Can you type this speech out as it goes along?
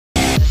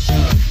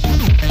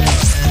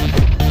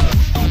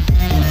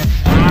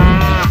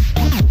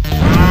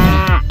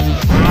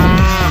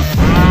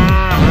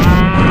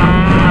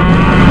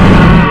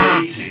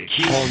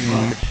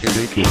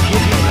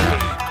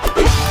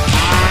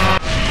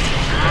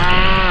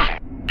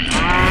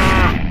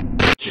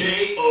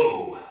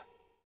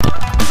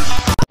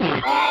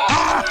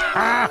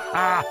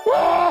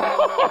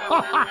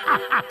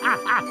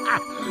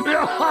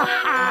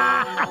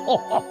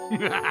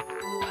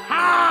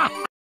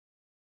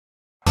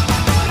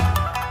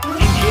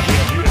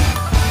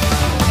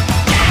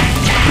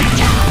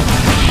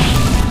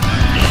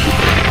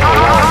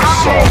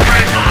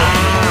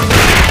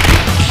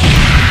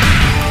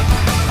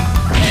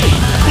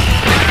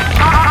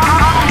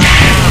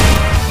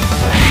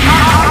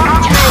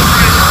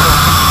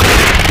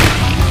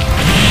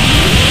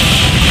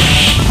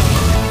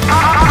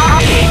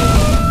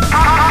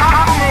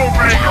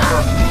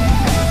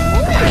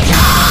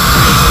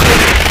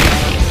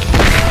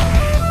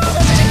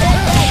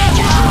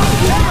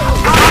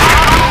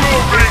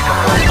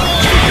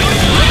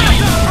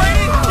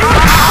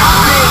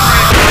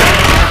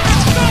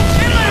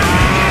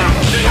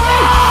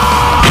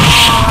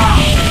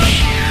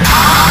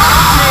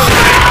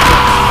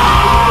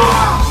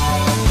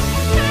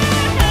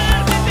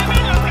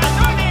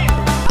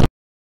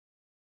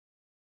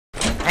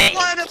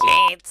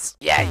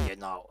Yeah, you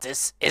know,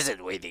 this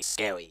isn't really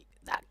scary,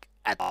 like,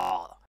 at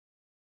all.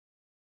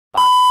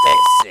 But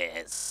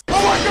this is... Oh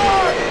my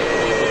god!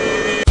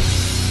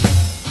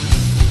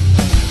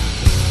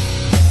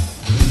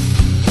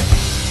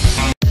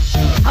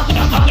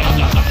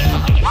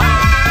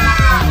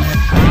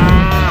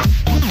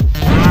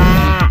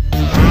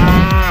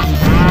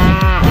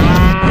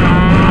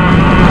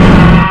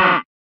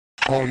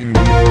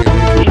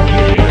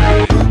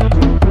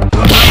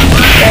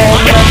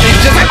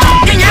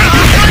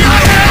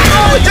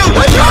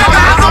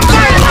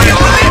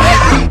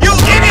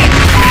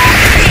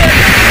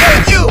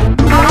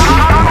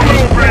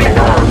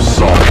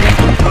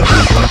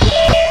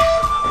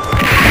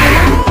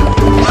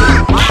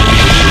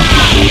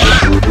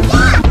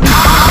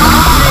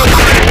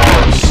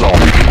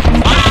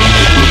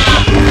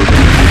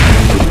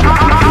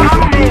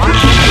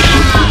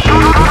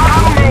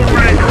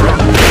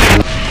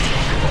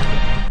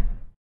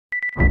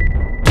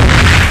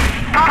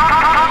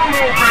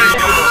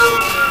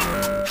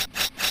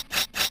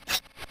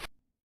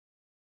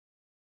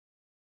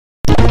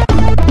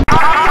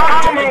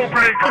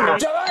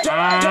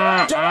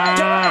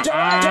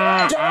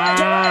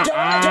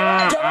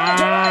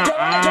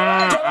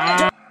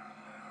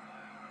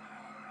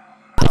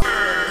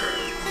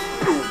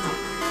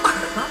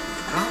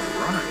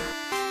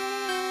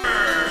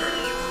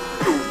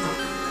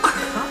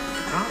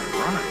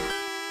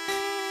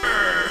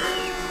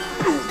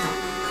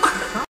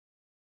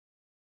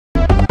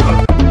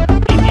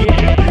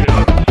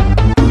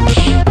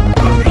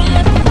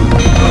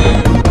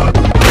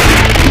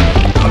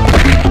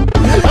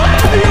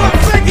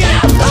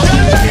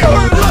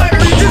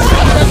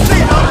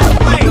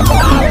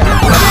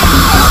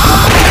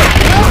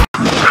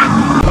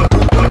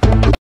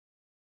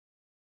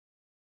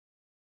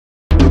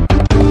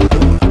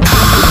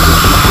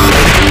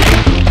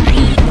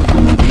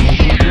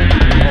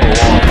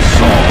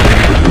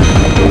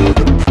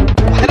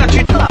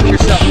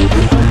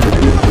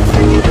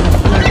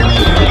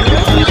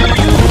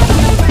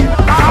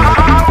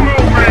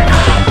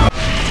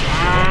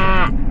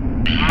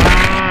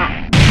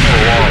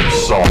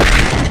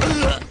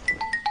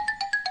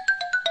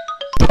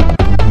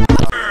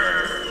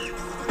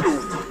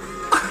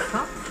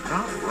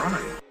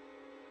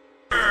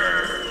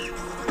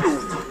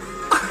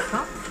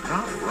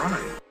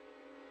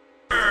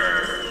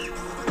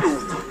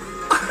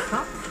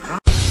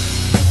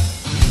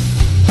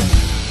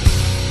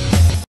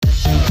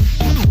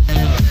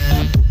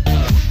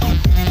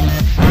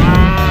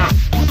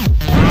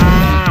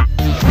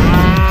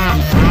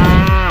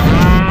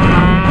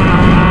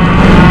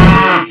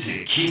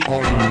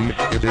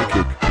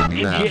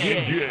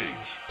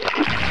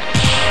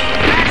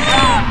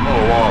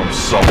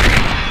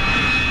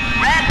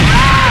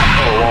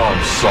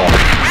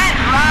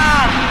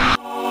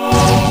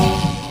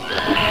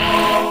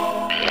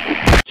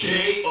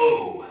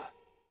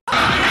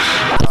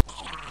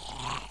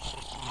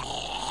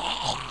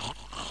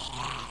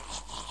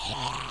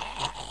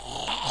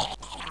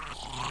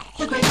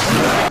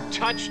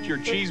 Touched your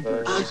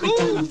cheeseburger.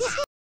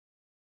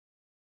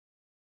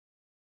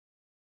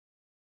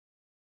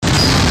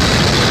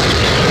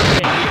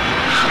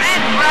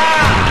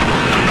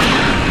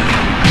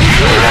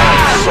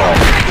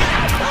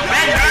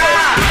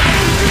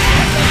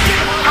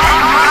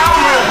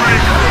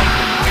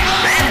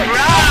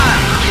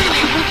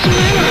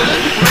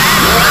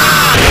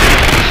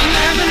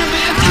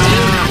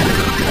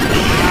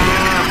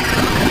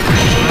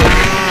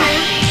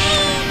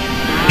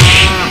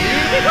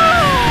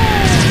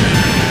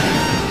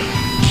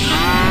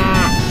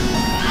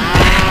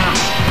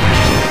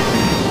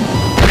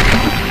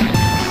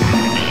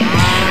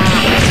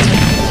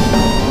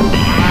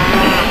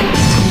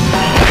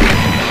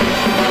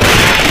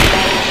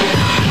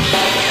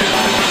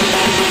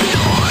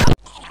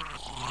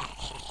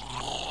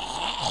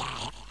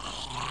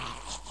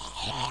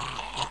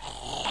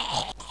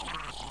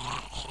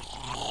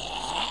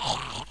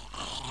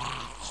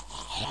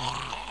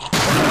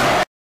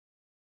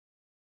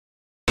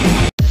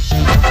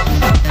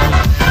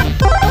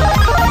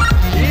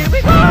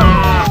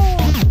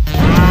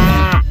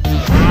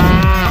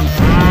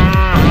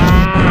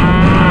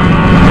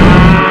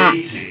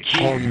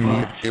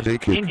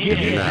 take it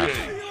in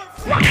half.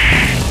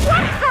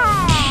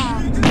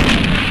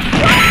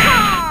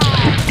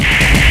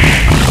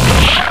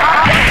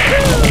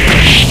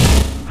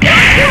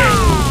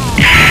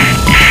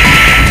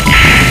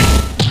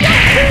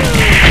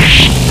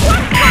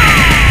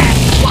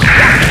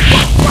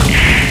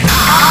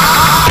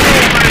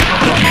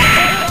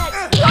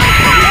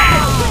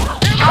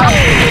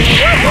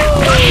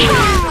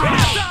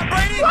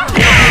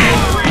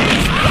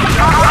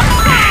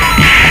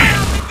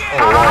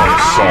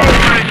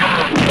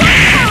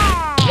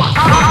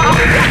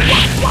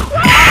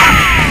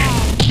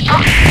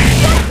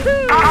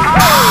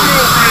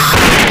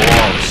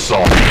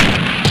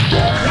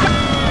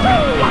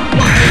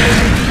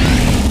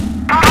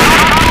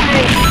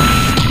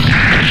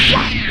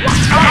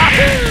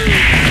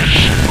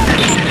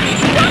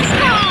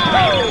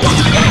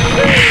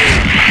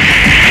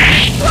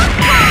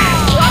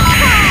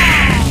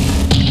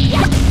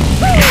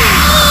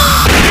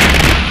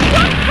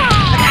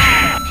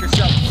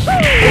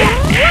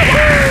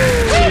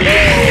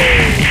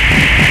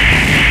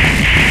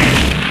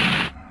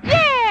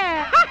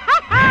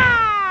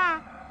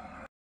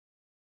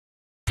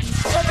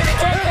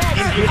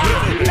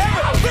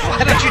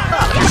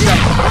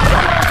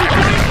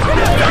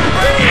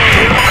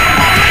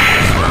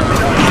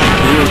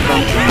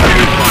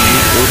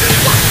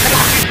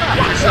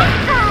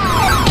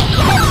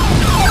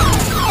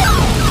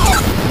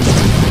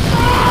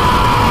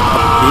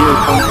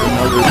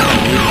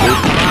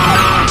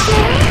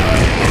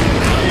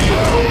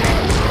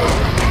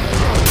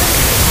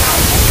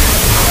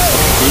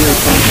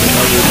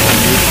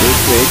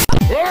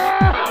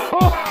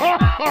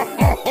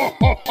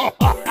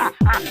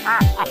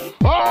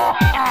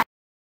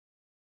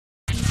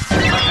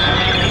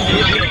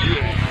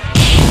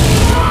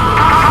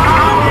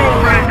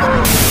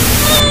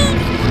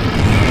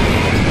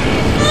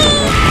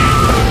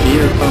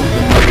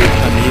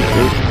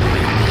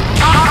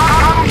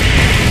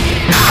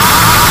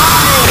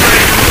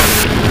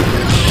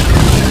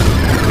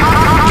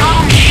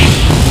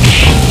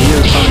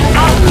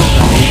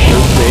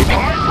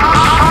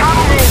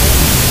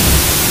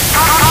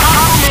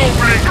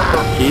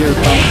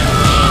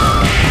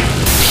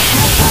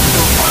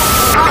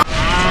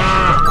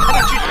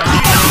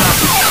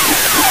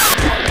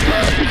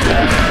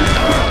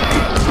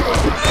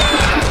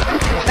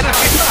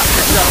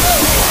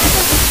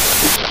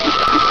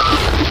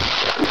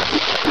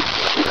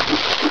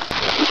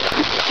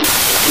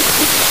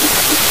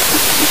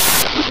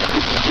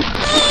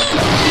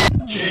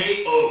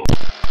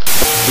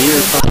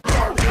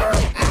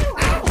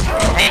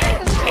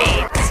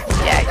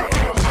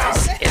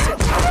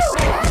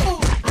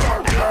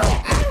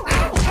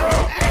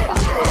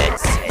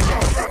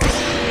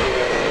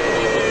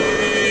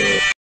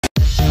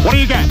 What do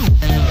you got?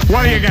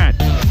 What do you got?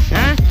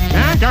 Huh?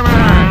 Huh? Come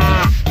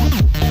on!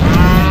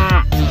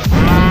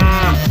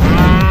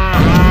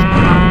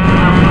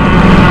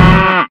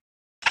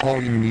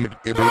 All you need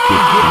is a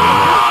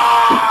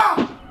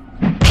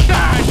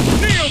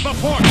Kneel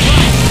before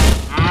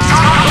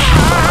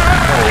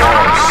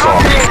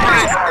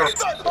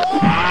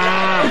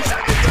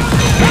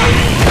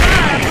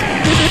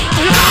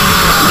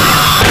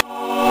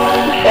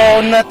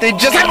Oh, nothing,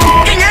 just a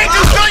fucking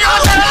angel going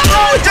on that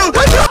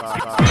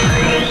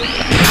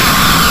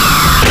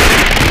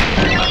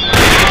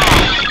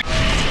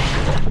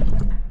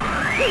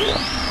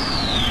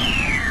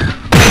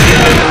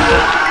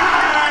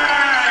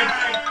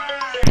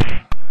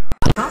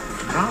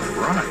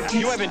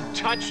You haven't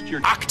touched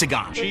your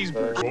octagon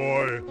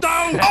cheeseburger.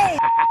 Boy. Oh,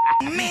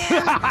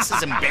 man, this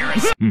is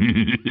embarrassing.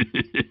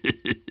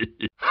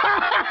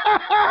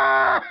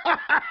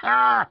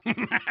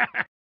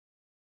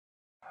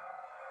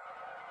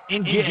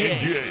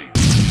 Engage.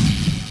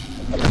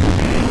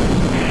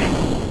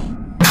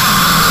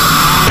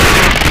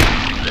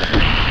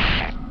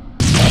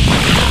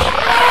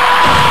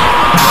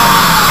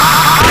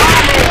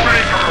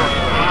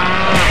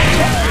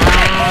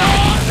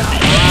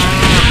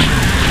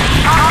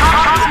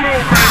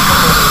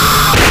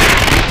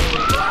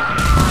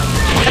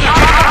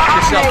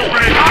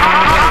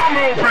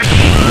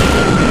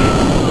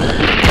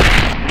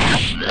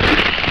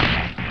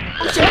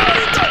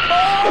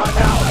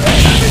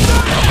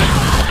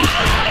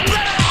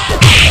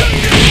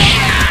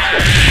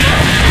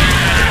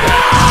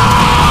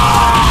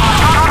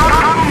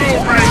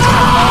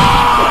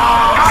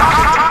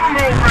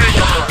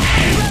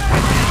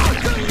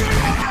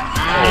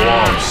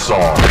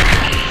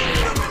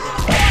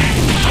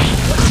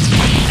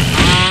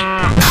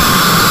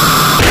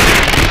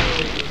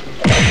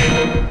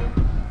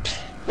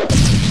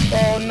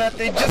 Oh,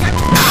 nothing, just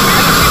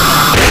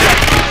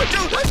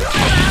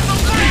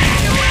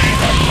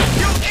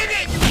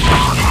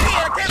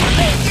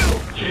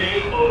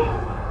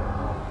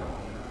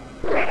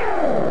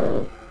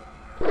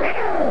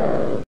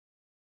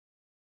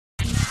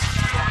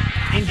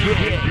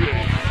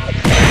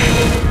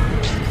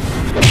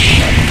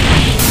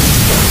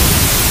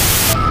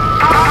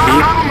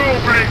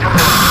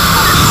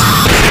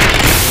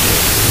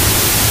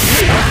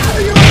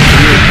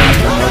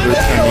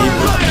another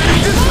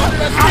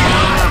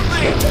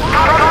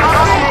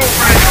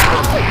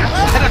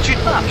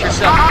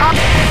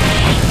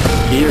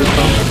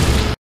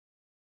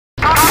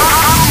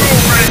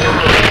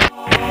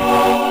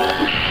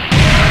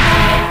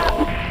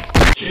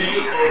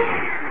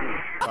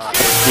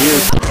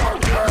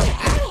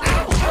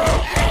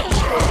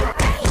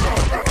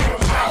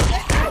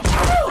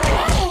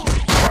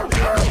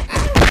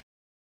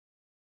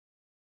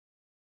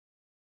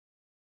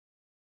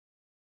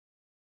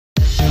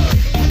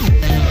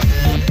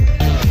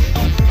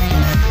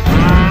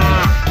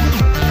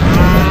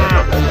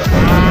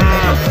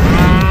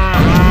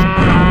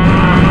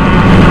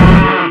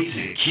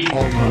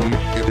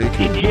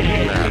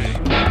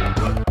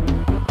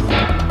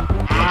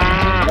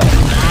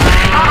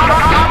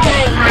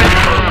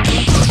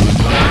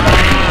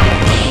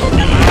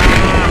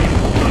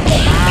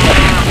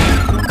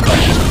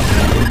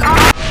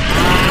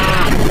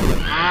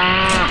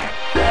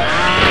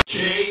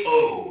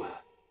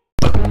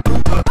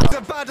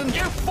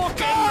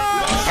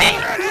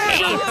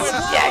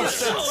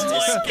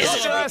This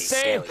isn't really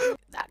scary,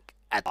 like,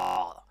 at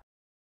all.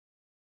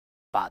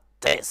 But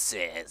this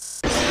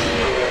is...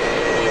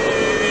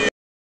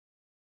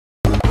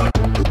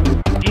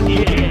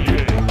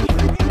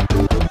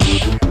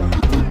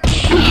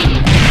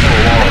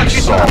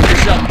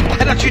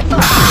 Why don't you knock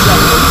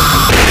yourself?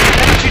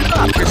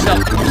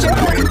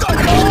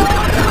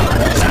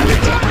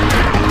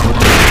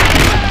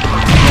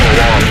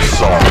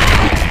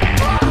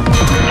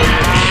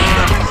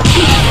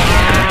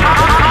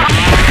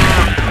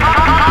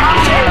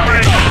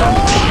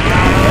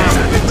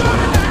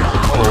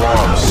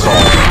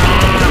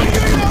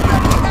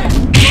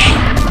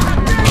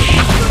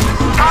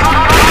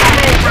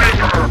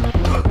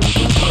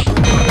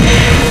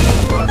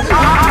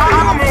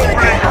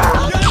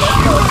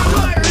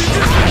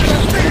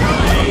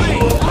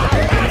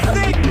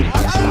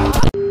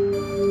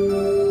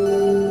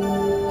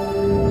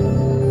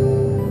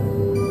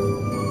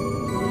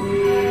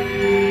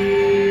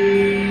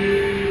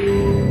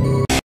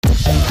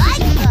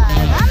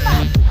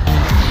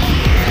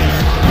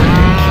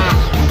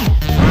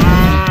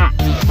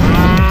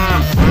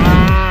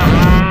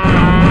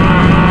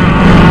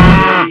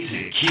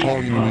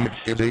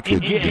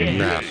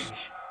 Giygas.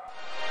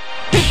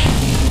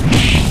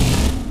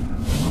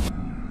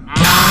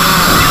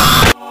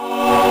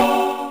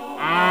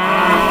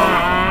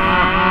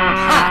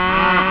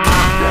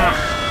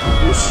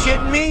 You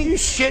shitting me? You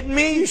shitting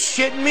me? You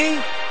shitting me?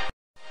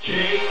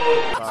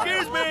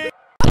 Excuse me!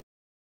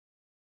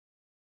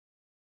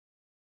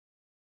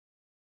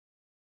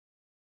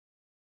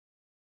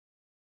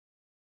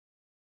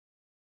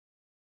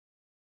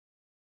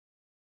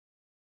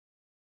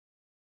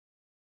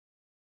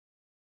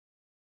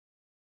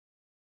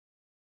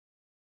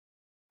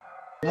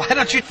 Why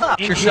don't you knock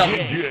yourself?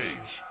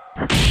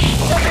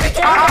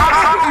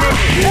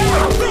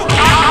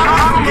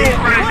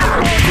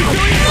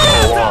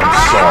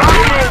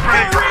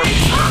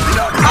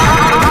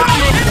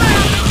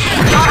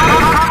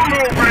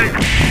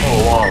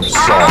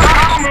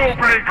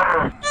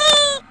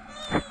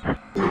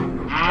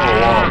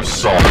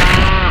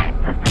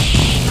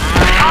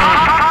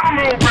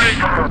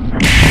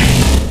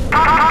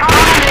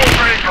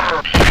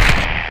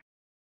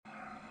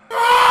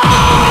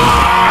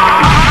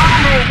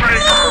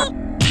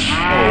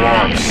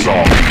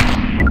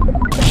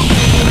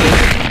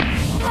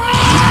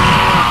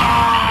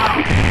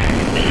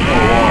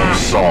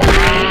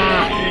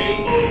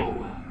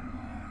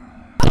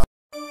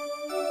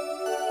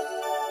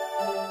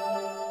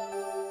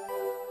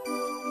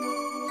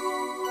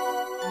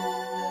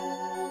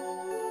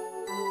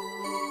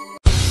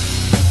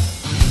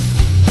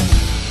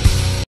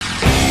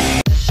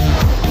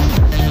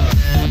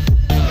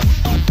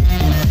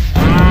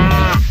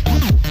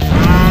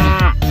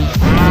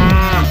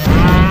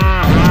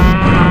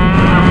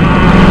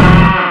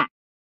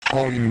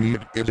 All you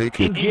need is a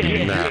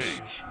giygas.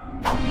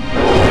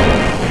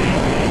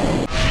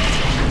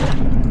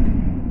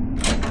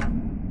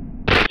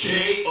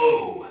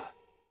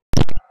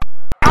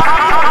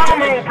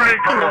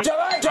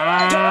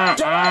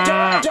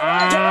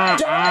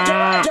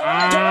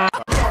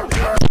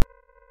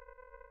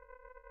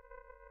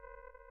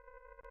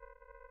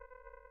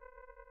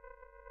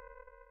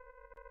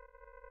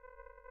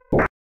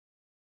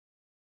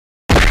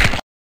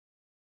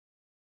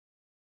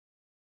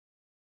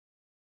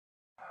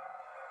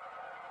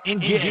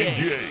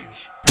 Engage.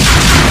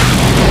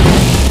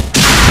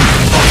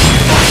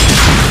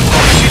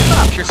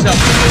 Knock yourself.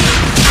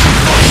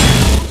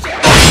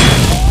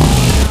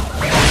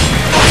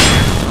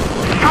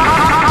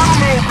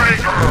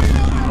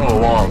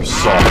 Oh, I'm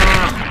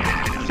sorry.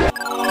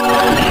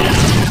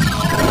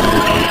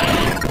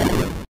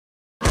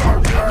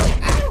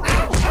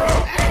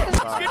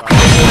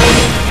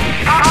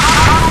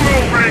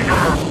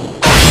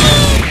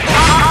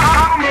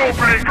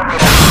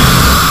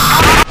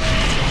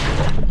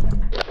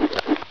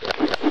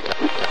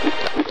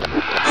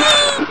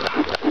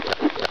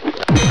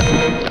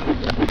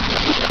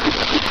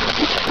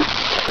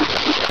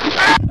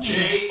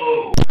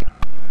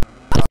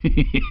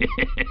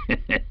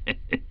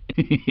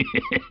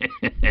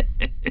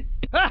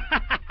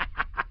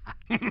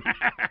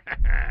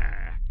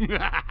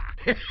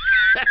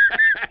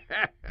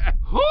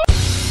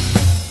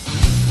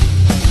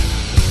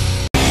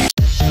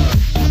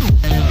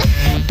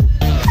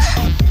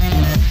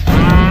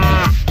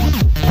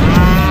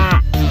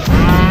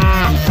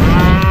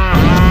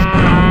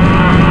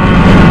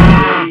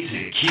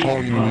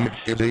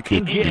 is a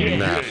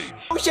kicking ass.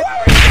 Oh shit!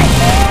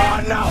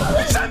 Oh no!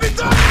 Send me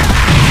through!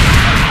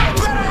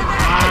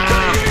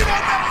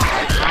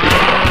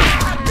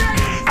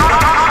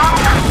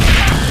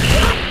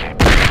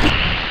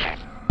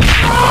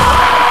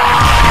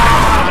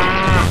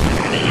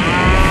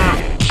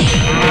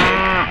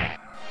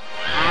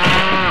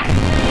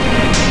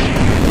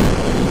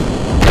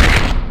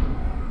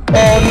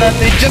 Oh,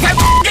 nothing, just I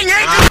fucking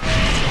hate you!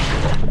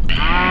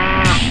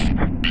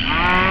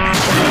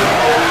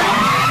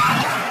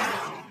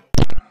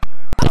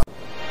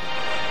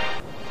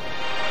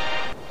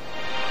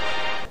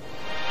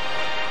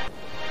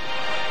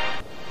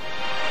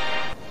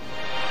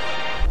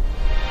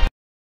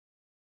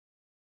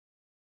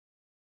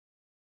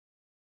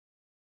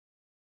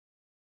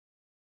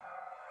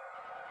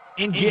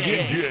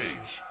 Engage.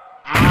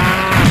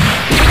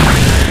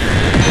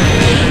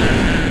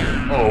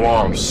 Oh,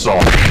 I'm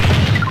sorry.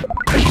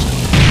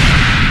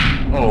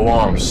 Oh,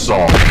 I'm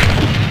sorry.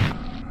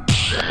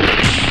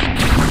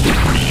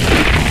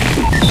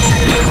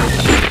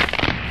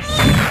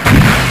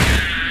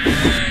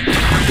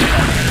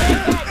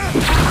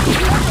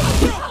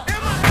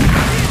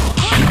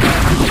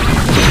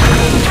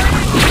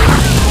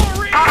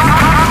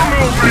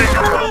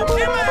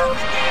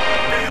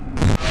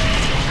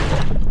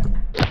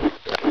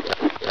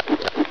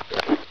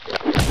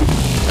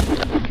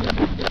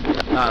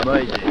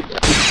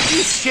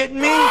 You shitting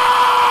me?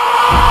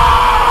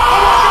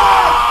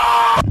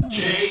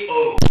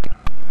 J.O.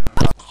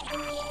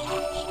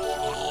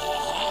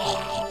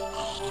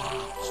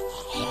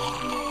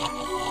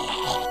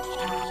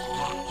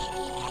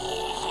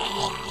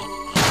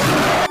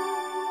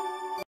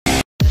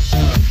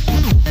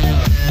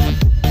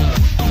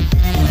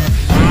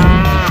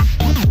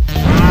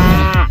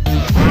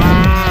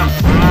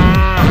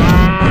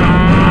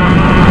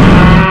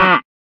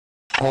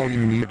 All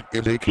you need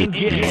is a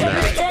kicking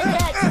ass.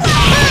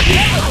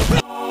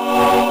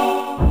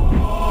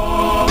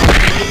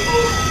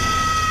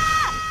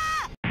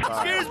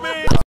 Excuse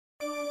me!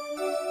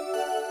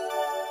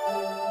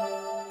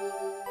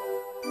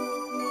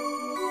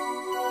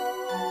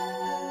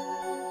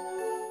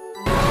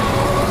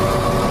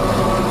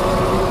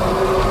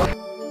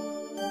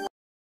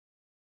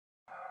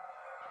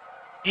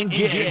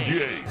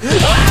 Engage. You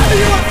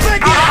were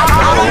thinking!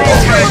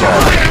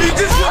 You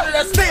just wanted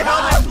to see how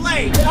they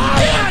play!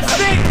 Yeah,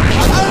 see!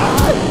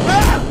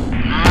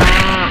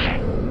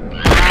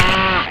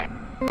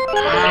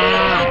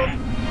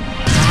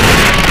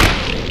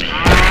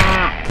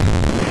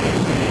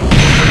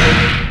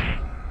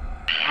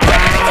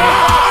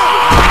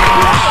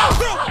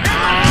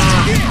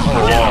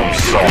 Oh, I'm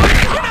sorry.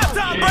 You're not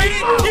Tom Brady!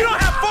 You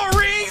don't have 4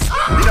 rings!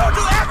 You don't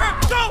do ever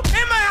go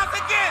in my house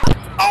again!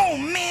 Oh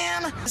man!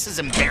 This is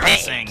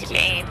embarrassing!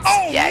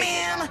 Oh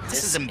man!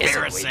 This is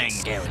embarrassing!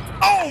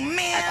 Oh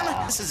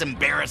man! This is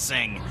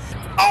embarrassing!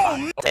 Oh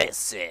man!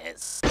 This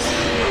is.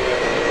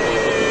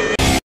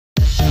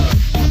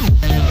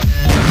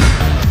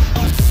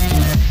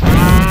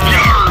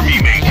 Yarmy,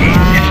 matey.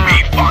 It's me,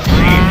 Foxy.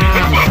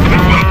 And welcome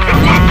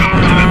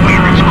to the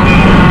Pirates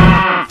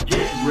Cove.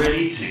 Get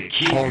ready to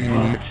kick All you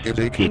need is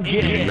a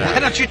kicking Why ass.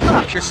 don't you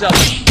knock yourself?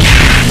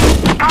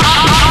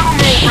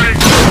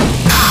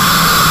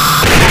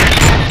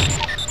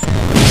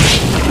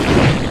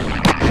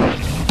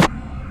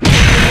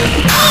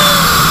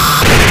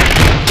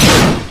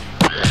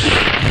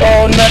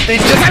 Oh, nothing,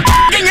 just I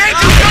fucking hate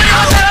you!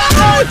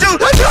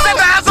 Dude, you set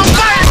the house on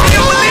fire! Can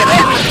you believe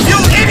it? You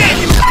idiot!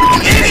 You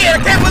fucking idiot! I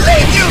can't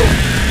believe you!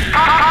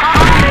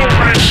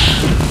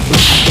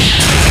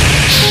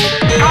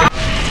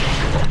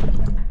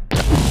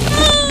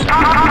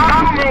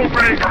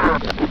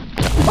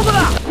 Open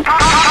up!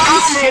 You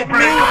shit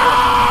me!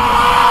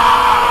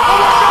 Oh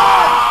my god!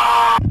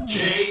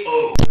 J.O.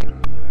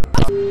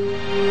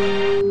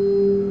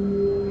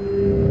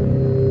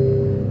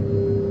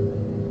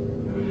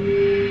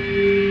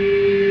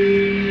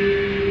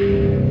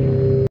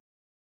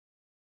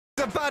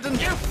 The button,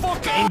 you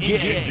fucking...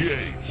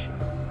 Engage.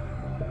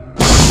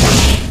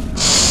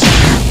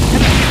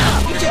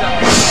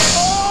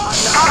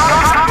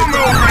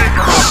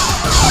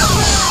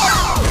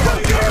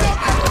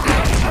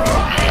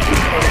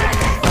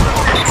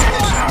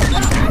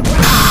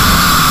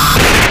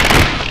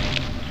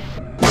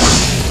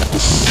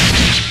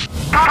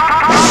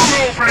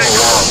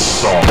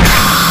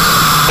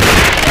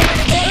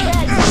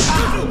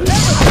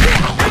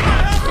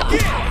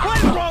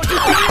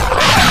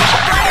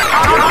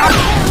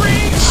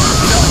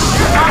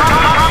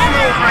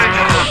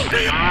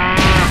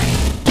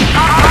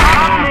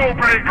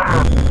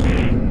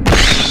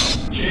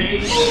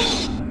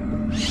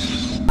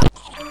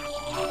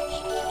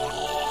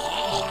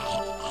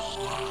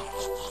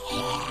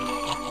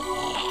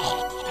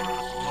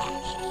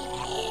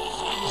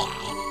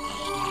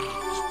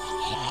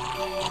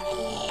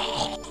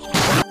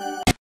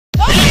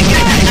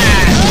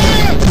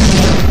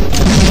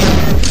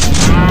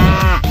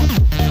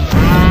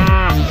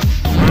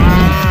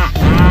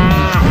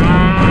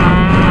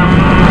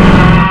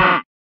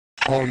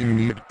 All you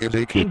need is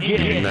a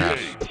kicking ass.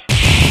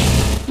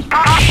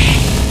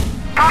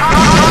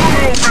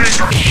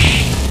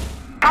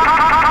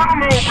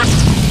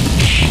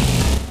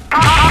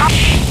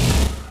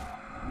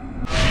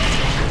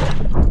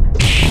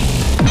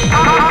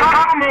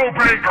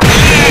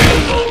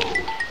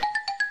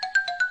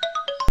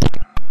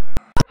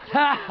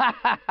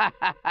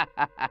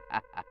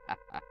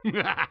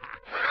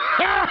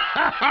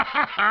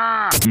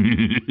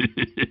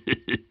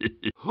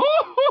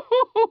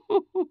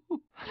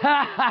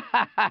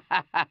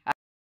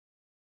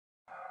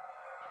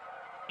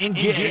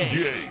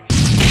 Engage.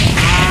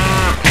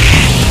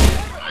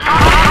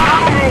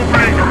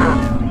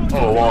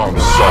 Oh, I'm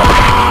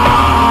sorry.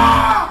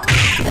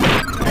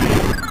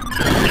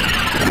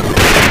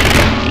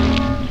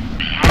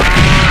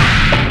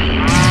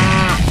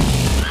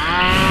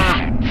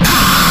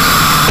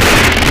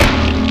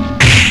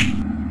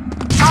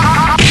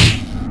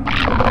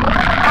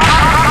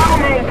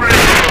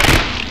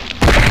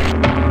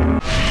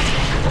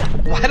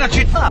 Why don't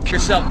you stop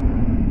yourself?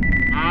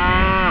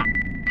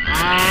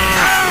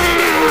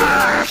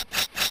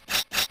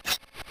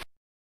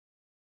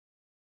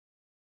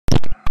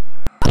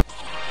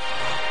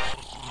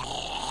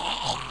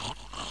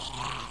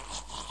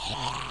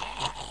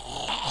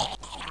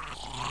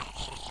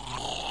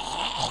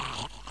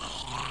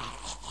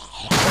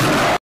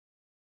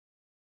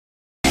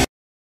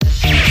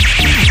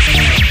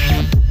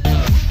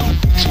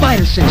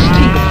 Spider sense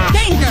tingle.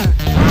 Danger!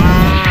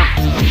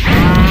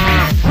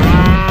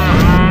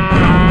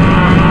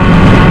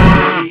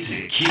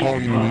 All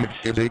you need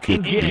is a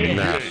kicking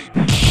nest.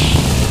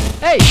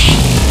 Hey!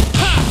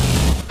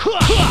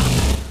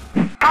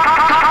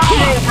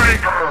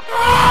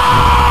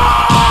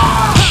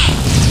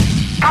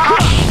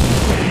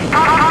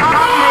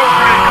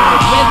 Red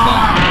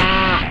ball.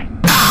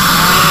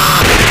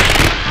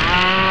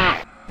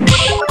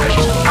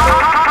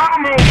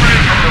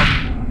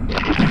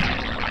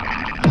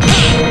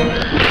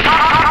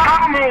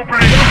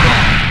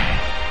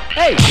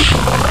 Hey!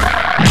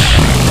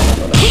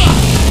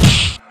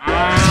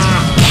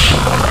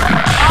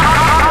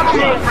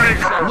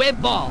 Web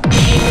ball.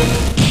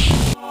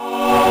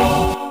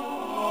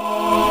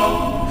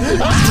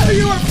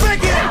 You were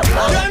faking it!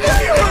 I knew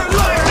you were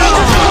lying!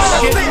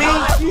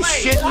 You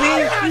shit me?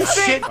 You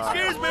shit?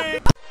 Excuse me!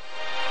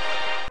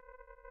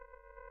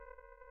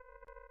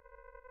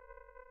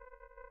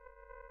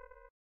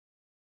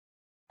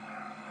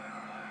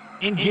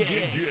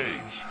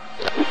 Engage.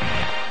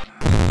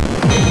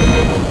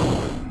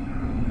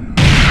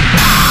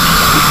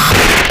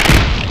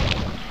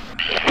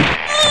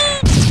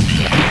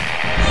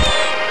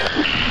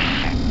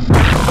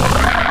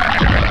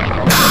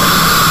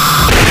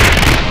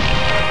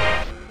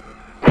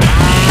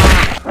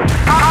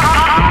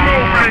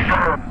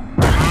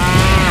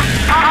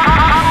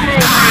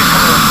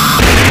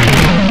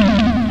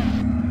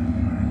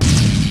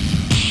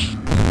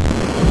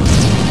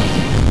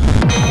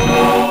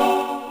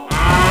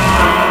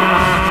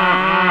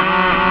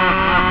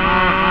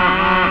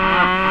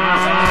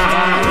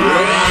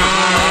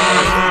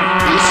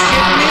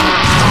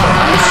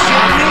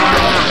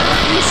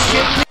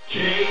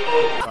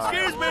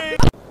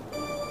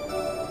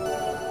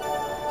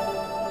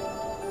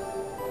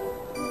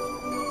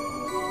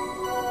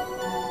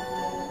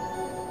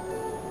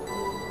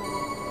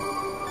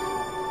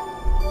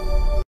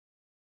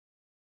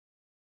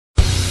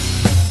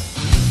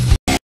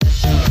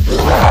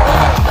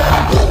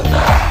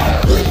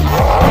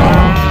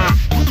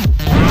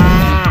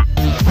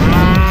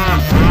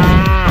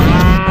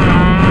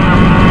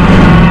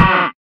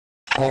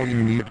 All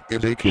you need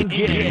is a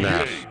kicking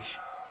nest.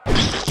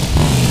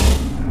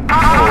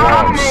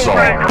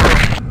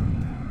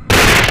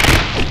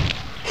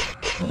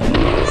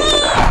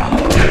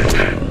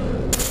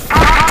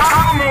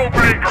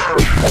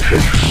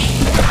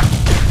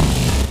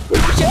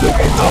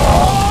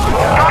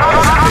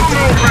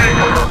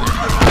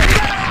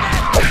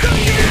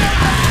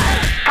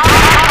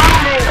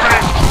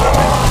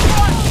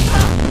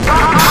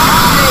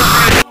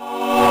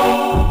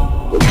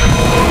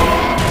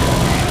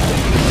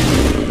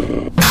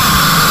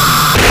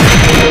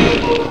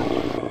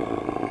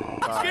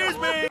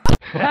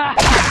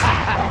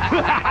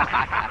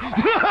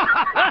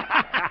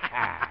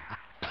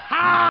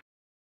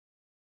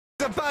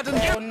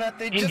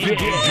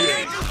 Engage.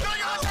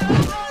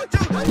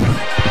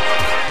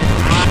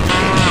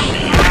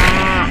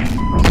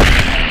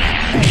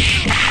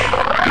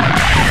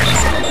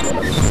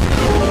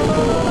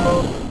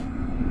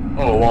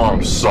 Oh,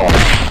 I'm sorry.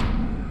 Oh,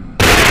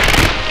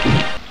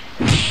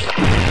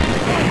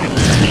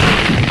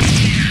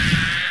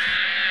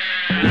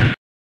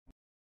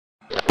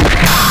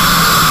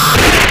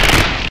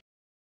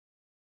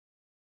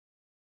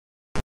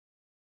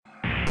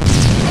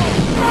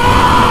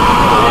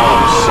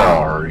 I'm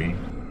sorry.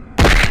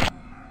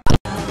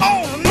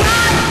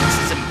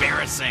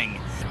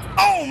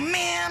 Oh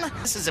man,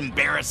 this is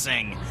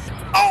embarrassing.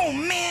 Oh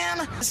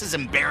man, this is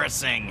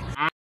embarrassing.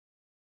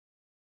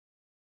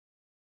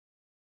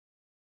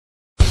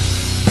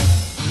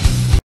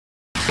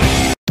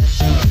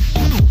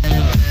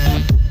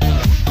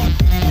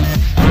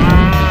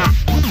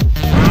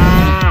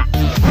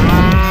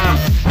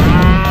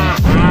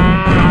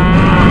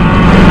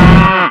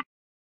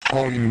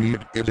 All you need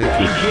is a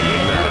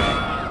keygas.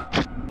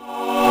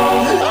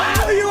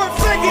 You were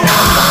freaking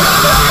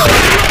out!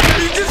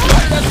 You just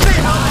wanted to see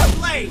how I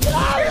play!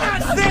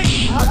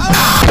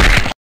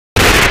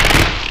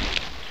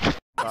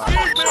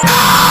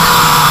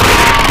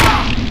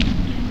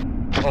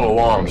 Oh,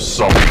 I'm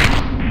sorry.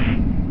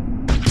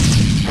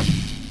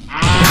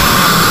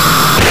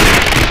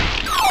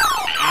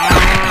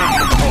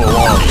 Oh,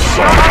 I'm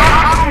sorry.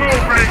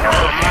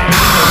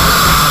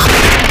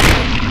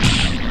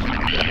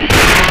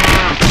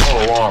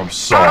 Oh, I'm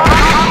sorry.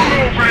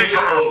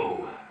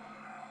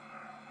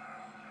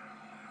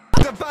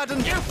 The button,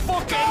 you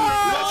fucking...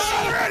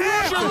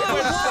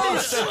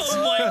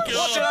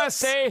 What did I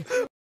say?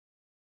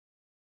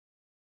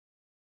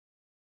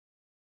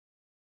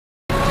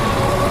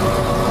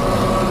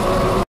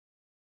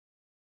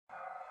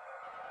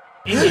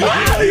 You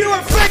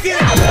were freaking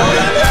out!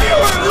 You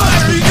were a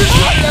liar! You just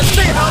wanted to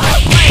see how I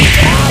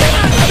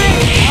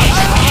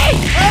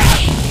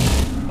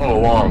play!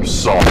 Oh, I'm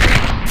sorry.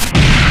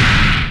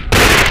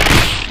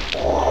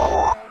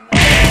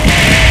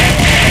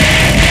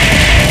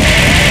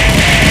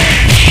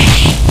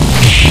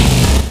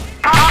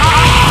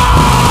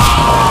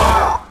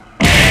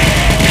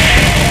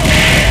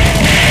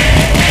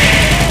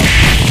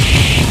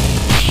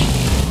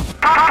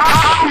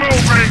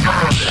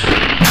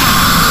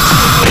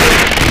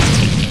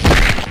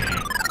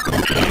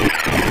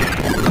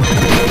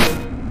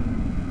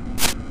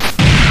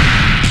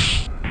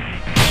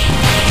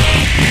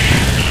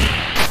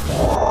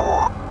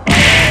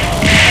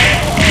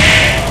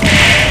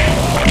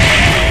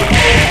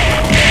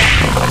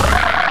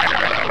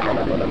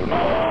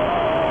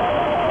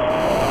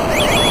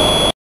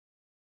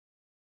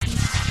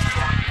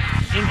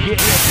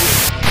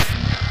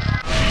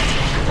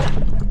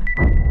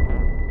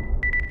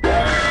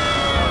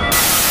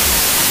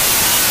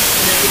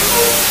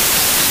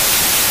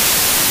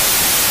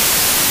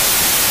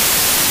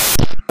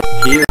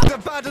 The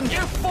button, you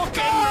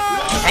fucking...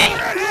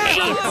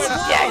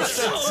 Yes,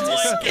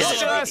 this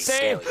isn't really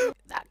scary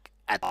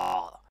at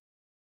all.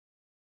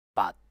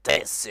 But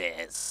this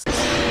is...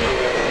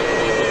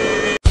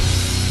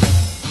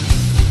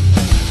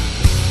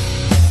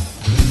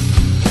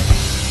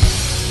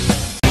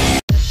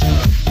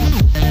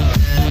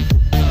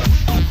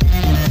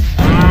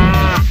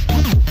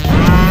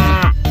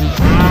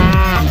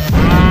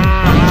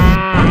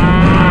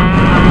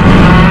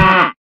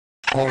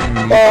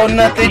 Oh,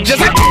 nothing, just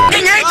a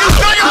fucking angel!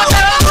 Show you what the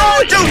hell wrong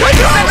with you! You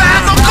never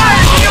had some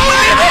fire! Can you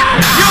believe it?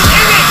 You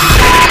idiot!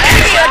 You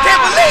idiot! I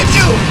can't believe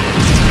you!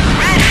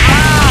 Red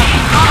Rock!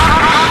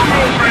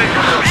 Red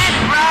Rock! Red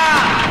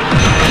Rock!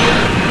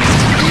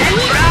 Red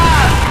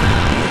Rock!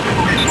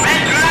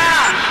 Red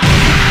Rock!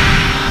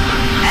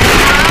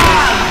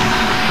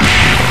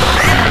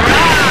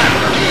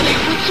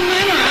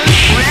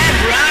 Red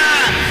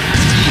Rock!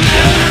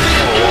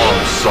 Oh,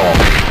 I'm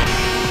sorry.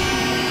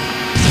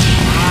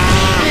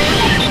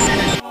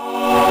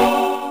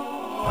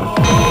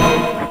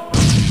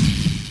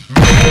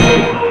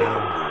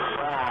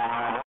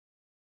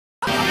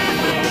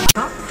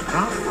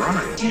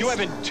 You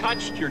haven't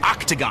touched your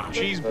Octagon.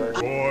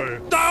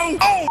 cheeseburger.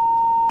 Oh,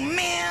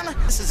 man!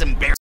 This is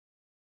embarrassing.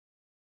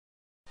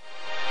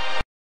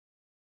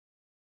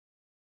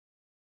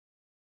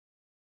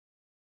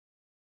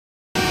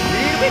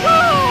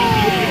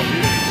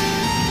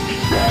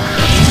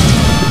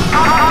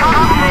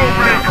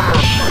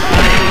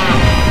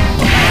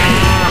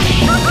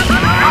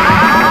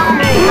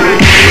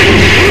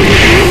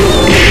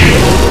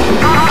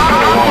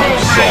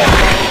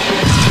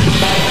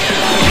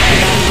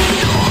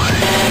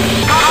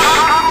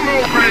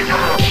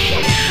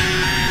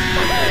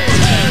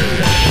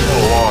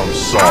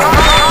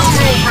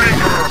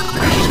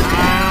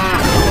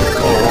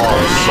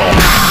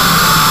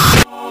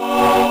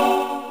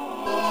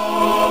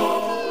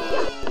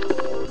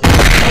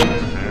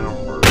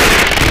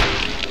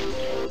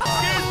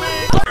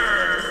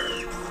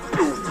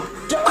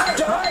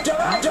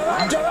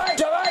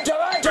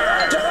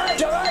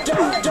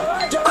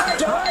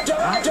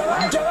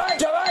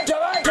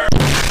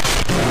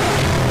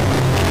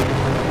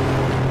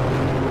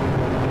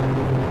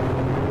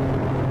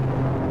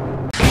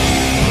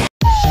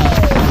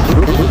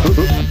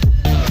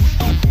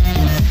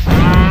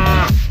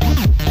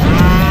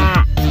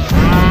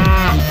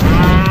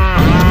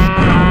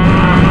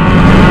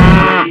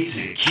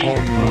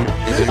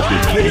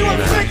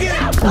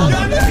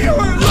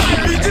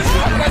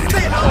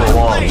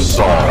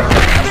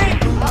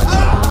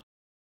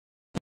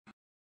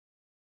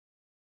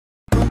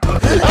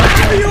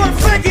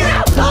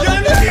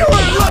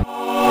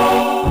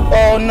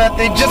 Oh,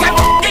 nothing, just a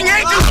fucking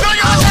angel! Show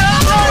you what the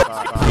hell!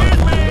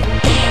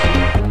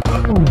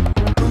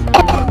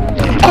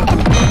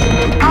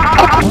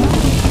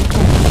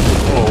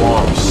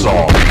 Oh, I'm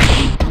sorry.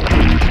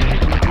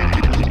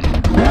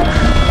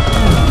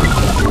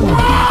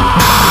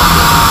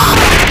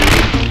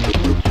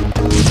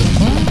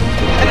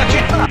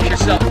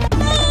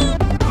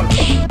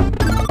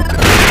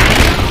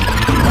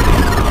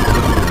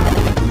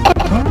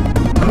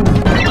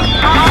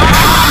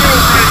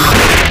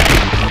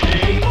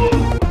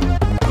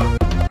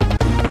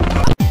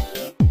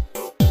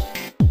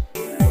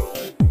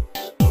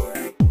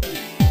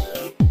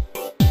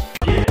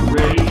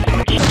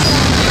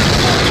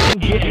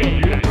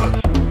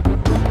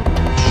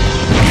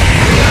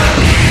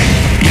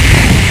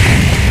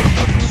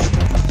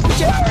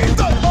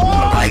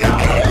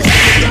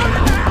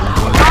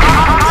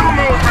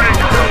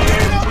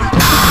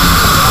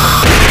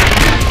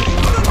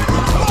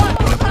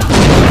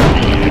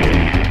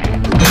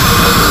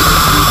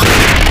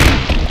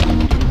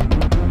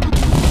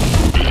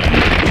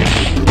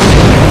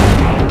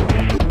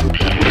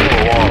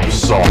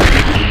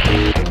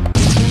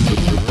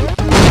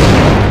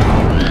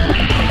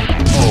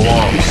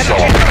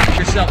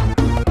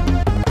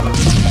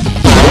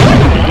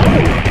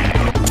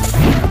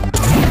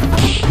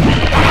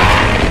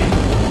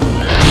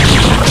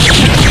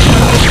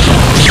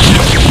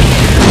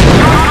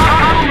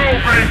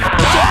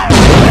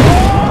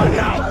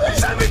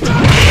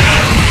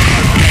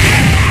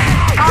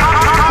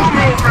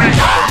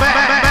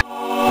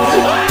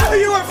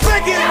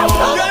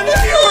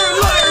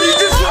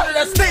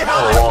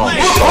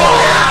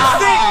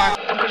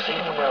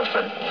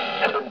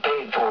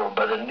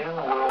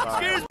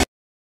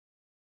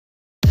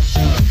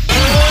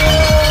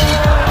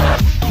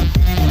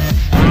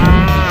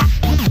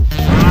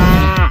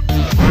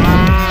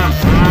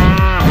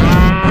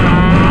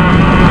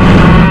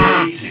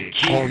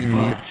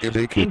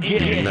 they kick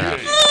in the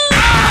ass.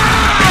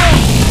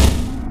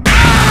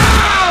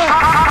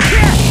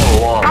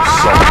 Oh, I'm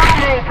sorry.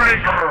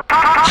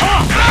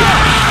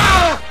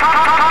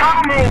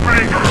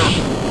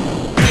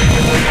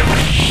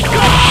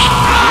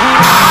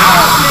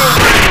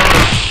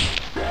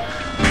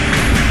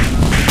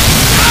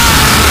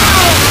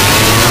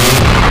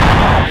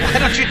 Why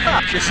don't you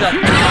knock yourself?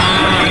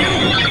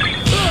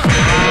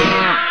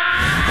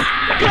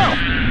 Go!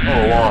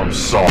 Oh, I'm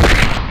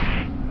sorry.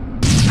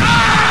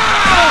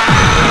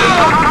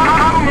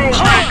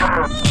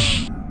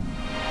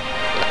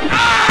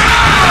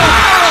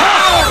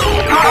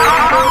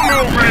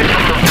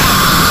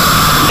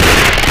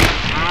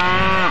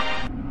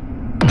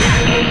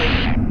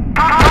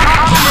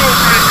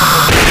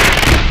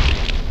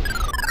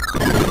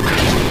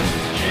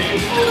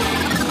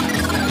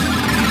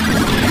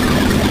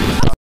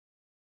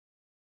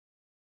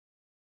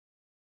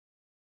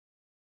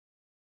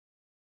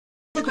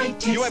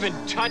 You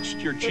haven't touched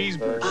your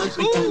cheeseburger.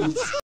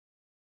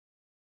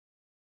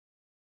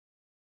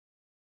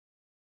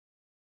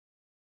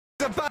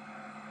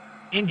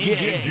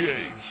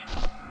 Engage.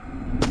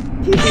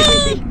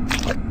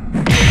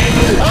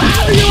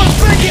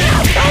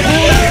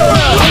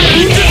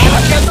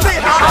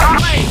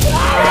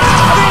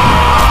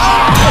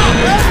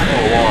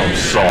 Oh, I'm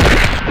sorry.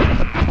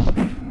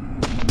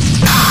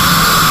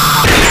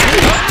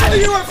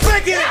 You were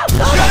faking it!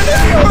 I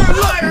knew you were a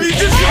liar! You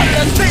just wanted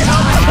to stay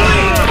out of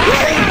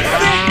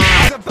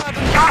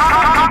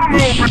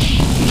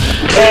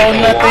Oh,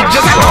 nothing,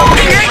 just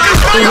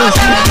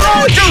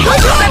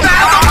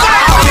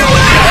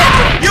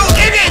You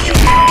idiot! You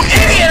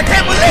idiot! I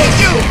can't believe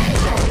you!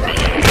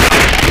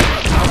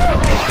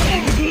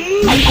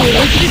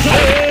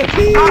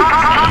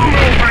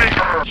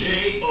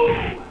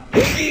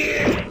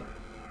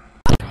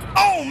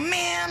 Oh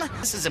man,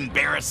 this is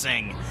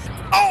embarrassing.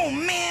 Oh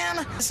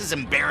man, this is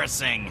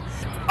embarrassing.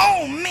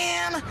 Oh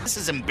man, this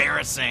is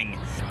embarrassing.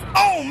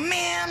 Oh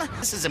man,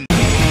 this is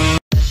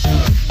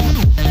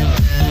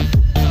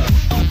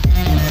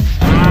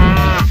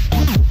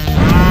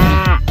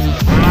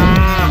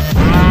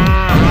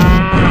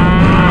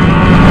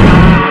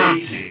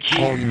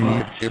All you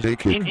need is a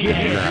kick in the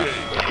ass.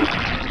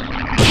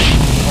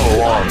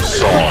 Oh, I'm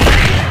sorry.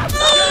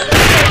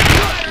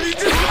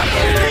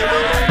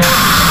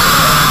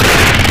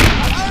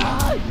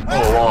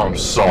 Oh, I'm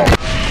sorry.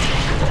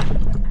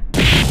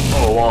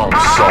 Oh, I'm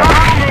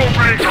sorry.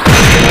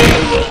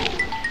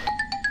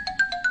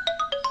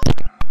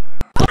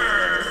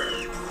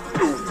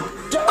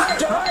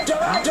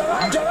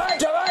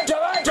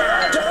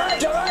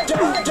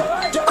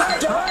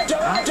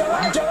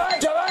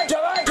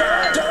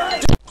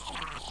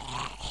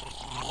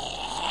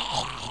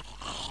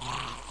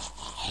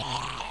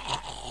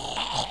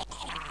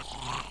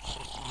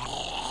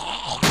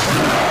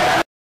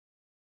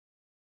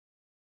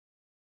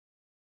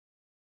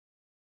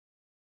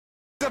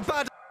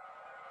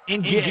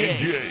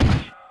 Engage.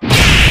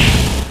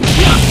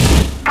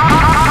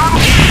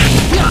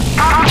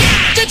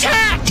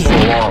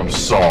 Oh, I'm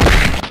sorry.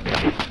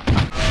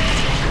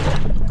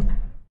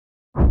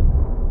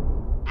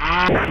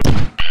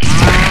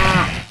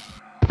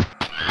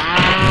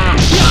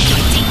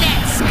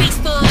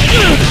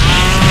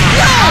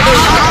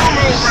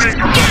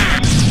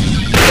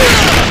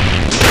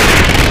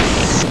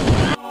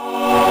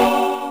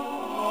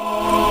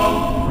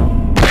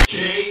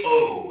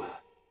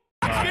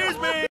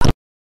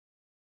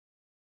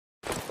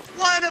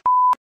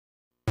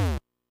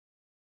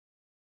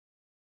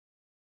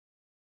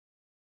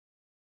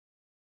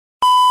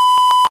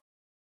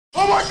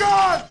 Oh my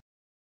God!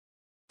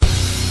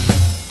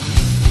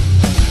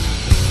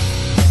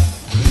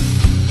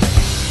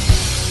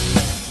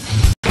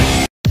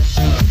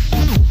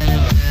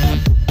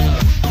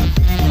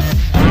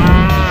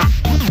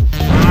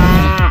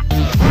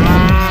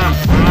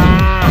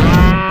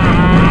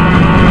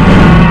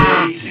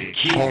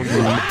 All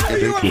you need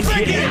is a kick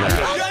in the ass.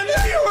 I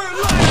knew you were a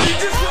liar! You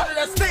just wanted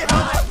to stay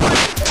home!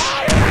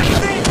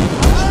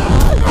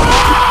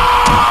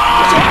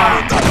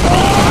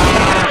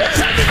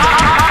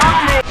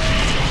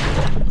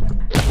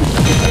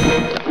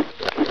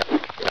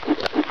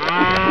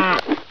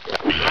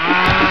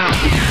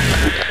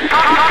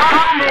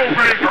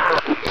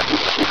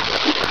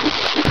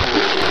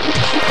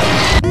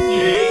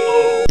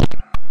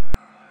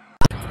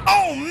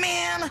 Oh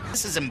man,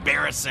 this is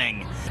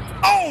embarrassing.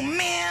 Oh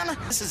man,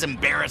 this is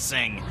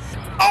embarrassing.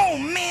 Oh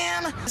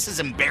man, this is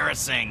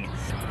embarrassing.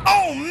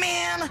 Oh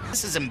man,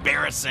 this is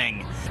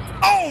embarrassing.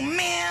 Oh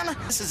man,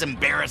 this is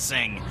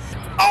embarrassing.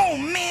 Oh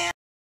man.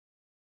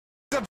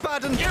 The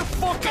button, you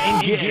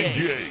fucking.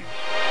 Engage.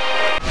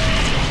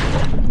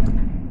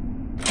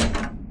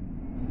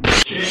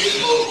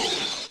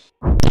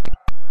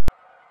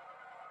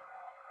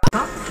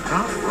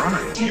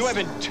 You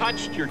haven't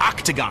touched your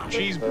Octagon.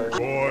 cheeseburger.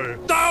 Boy.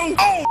 No!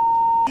 Oh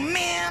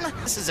man,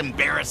 this is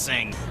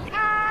embarrassing.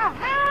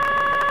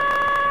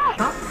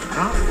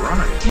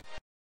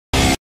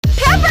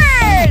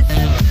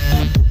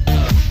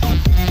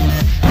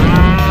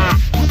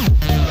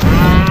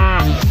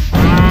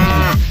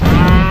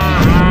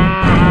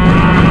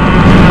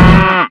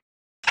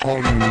 All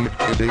you need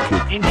is a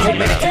cooking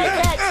mask.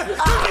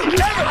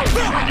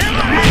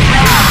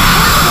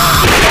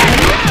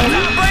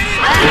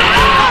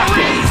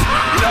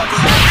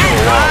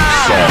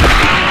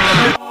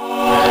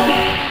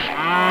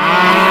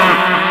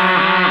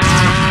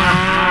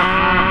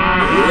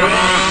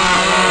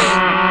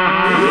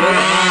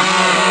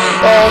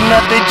 Oh,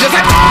 nothing, just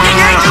a fucking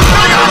hate you,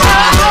 son. You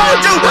said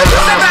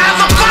to have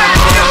some fun.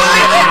 Can you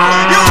believe it?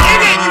 You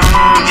idiot, you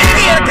fucking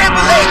idiot. I can't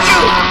believe you.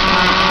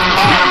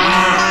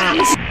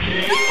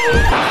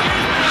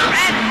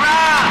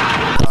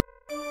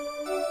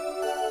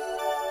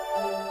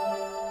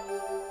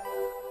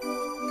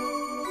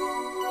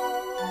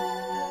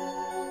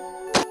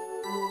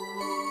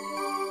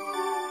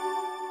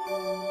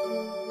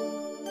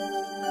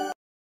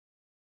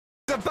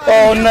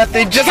 Oh,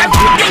 nothing, just a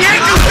fucking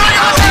hate you, son.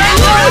 You said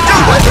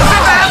to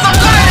have some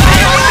fun. Can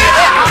you believe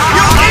it?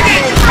 You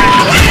idiot, you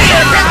fucking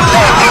idiot. I can't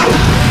believe you.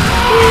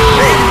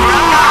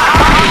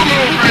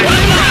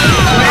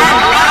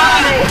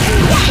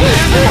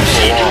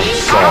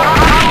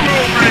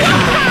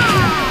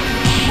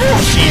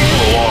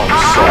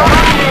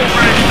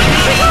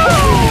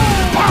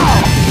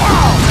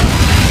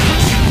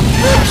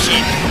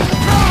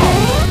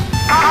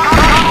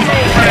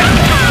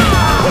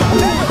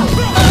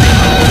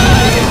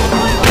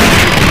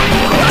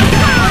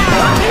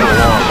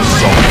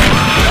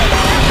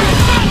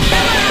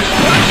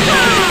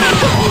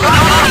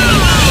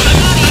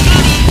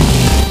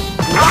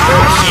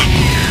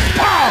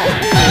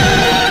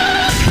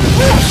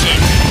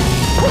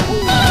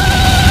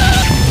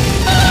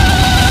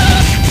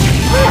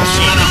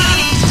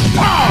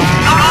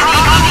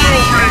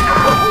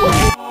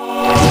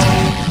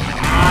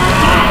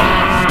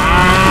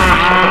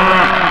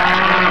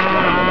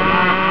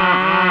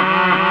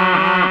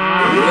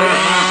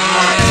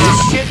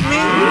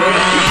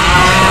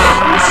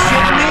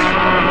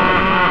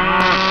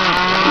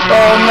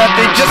 Oh,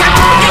 nothing, just a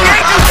fucking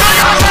hate you, son.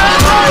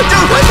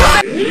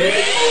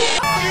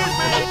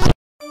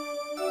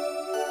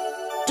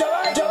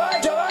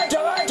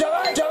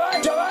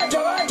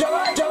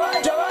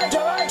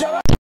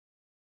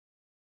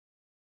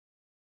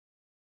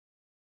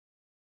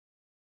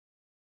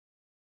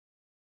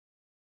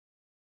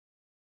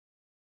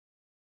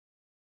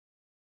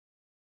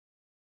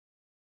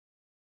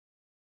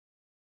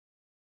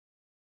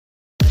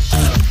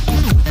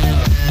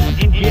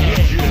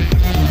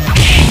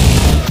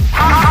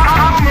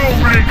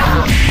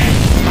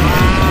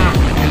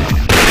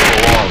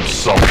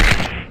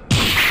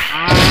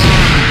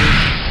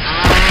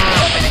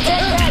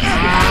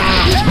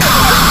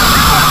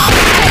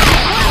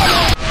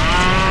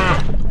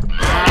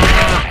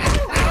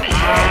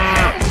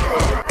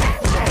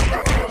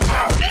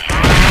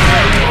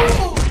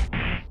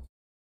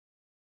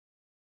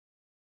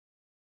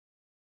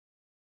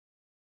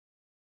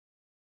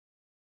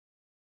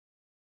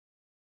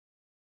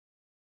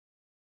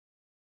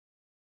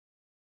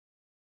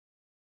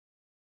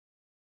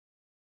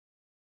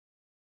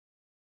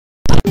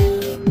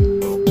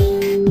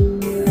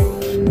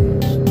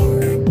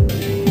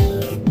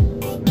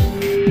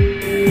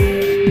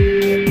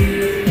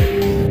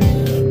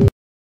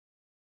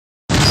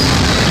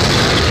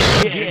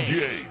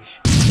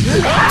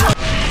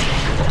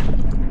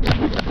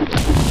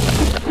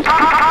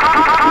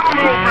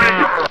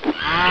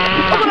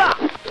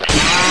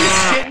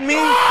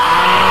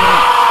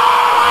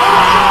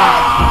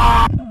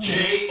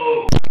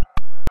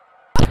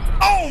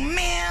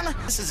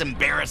 This is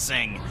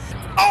embarrassing.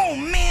 Oh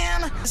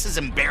man, this is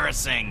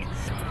embarrassing.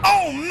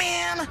 Oh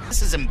man,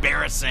 this is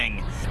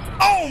embarrassing.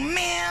 Oh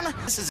man,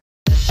 this is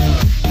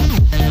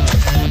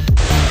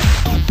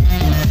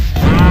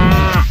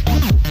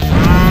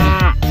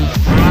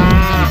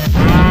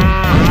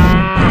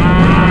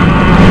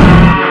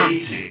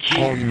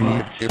All you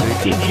need is a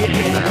cooking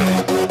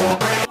mask.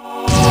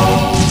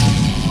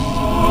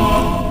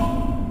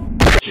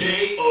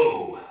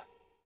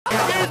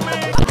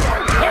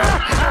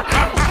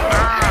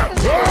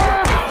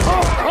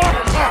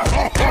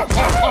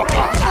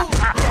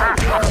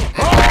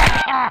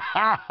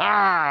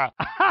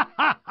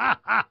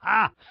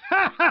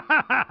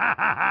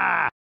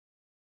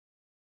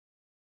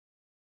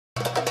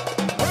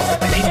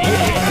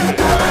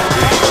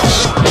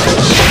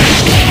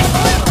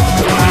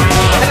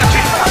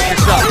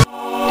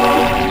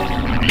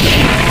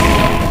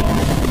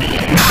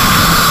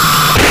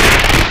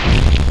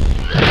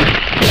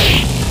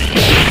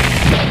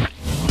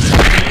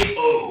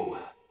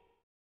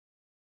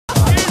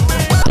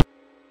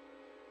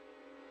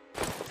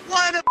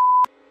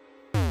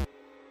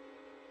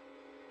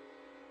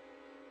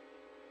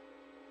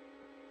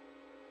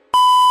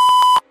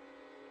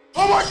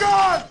 Oh my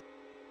God!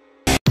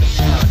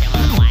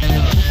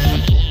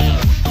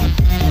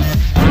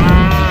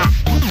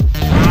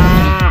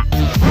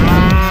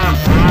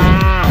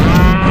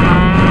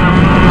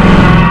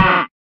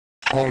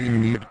 All you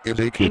need is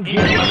a cooking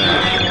mask.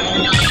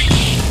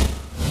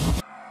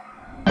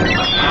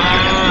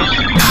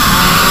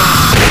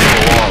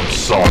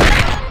 Sorry.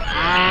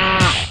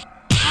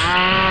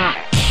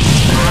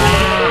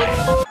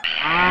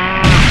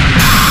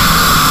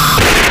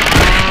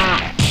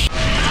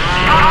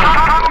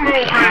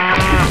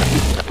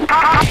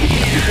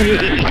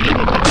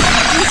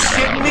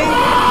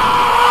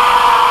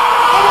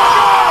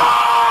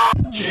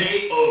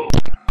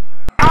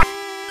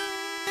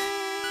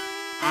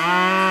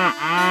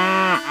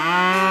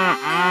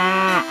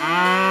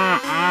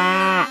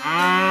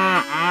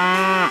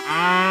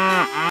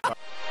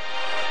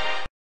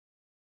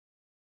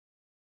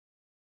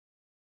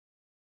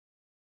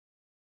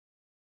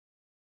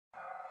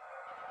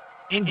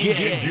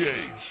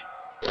 Engage.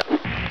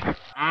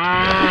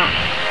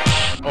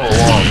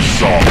 Alarm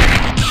soft.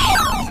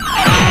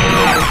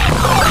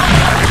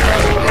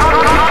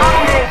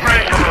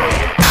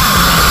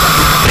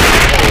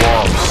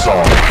 Alarm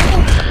soft.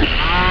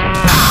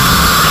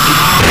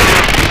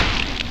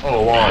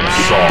 Alarm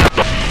soft.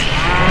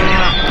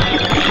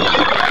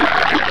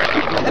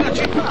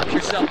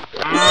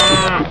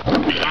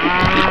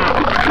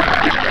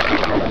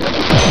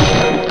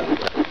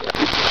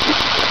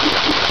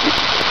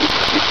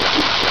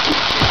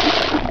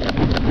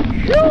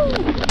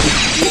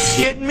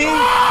 Kidding me?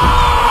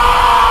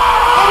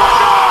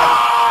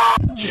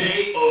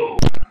 J.O.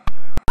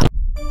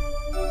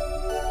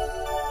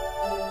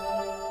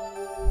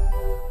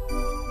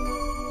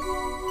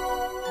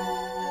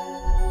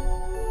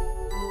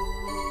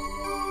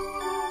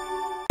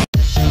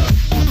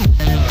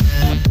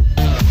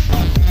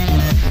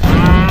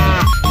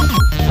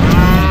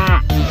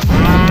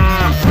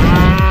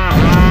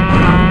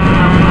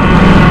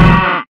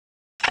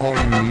 All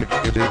you need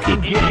is a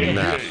kicking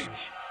ass.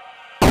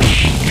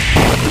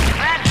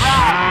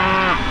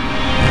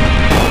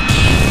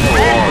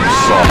 Alarm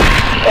soft.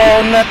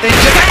 Oh, nothing.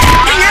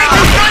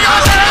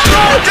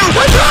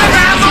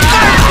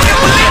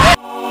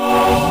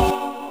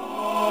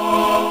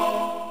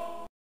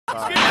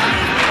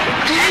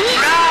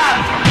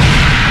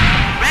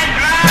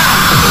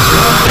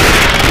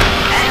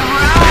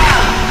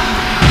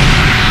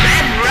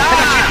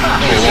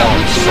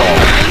 Alarm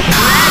soft.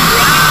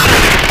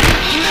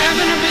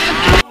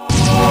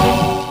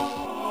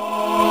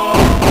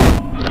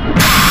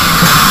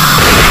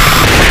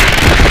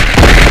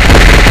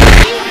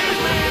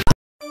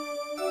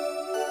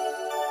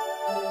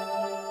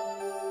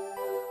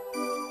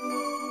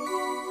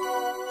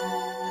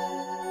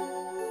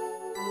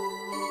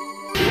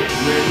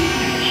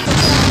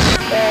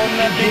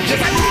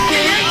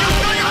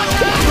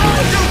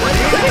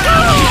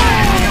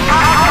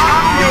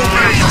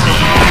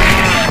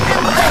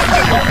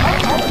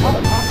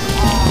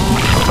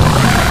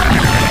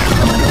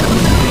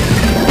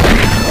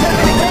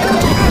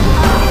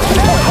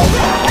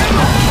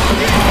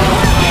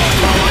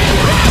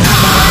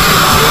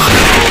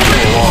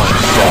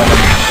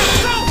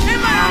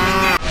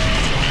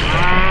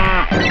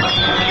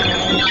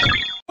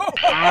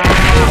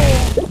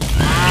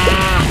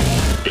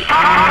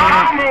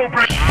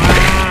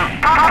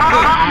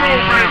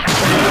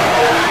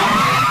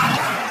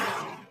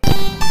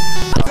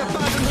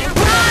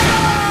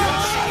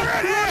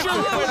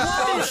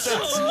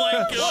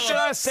 What should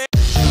I say?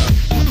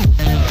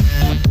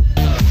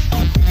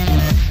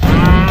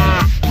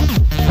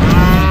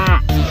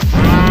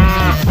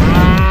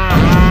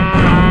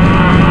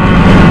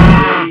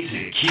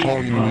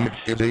 All you need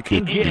is a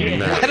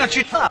kicking ass. Why don't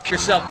you top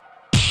yourself?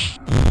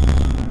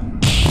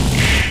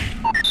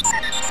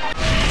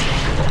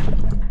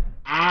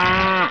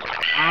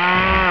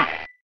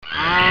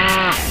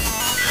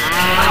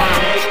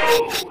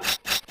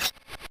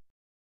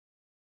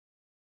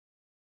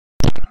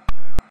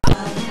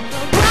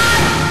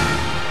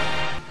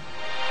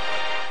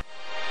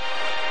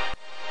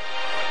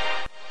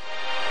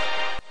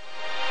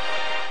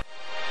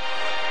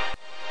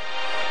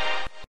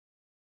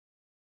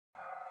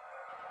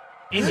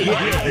 You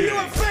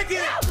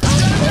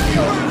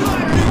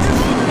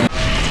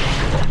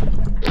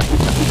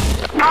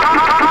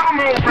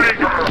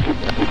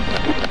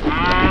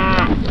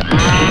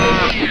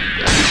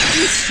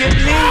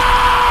shitting me?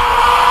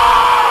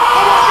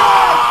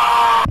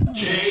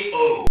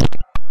 J.O.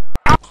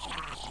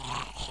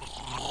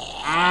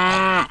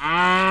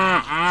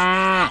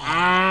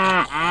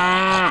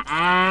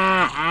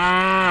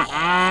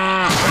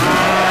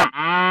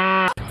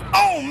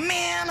 Oh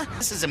man,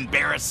 this is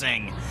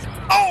embarrassing.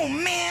 Oh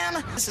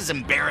man, this is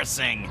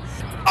embarrassing.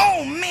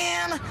 Oh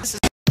man, this is.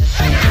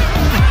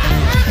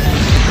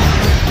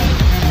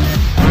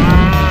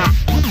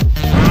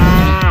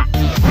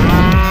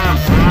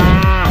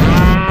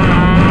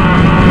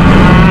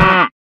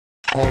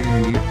 All you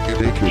need is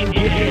a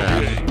kicking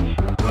ass.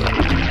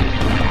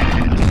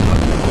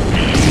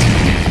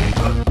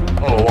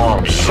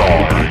 Alarm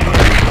soft.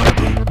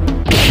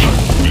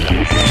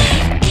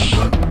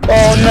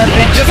 Oh,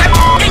 nothing. Just like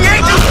fucking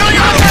angels through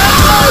your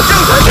house!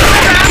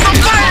 I'm on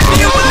fire! Can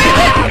you believe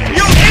it?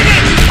 You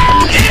idiot!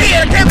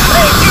 Idiot! I can't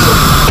believe you!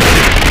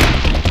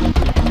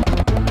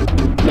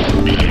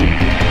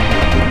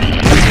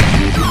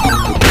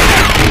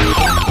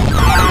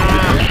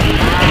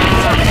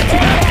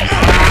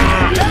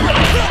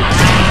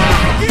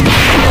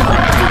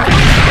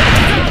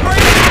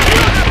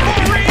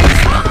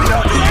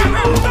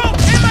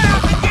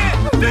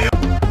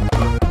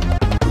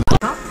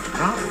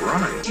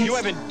 You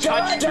haven't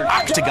touched your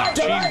octagon.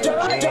 Oh,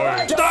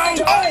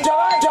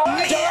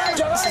 man,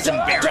 this is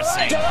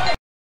embarrassing.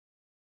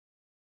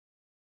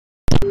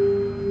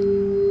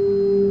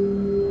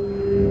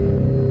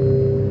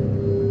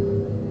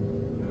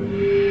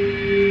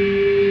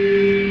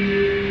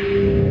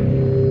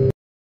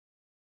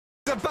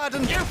 The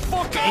button, you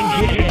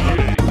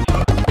fucking.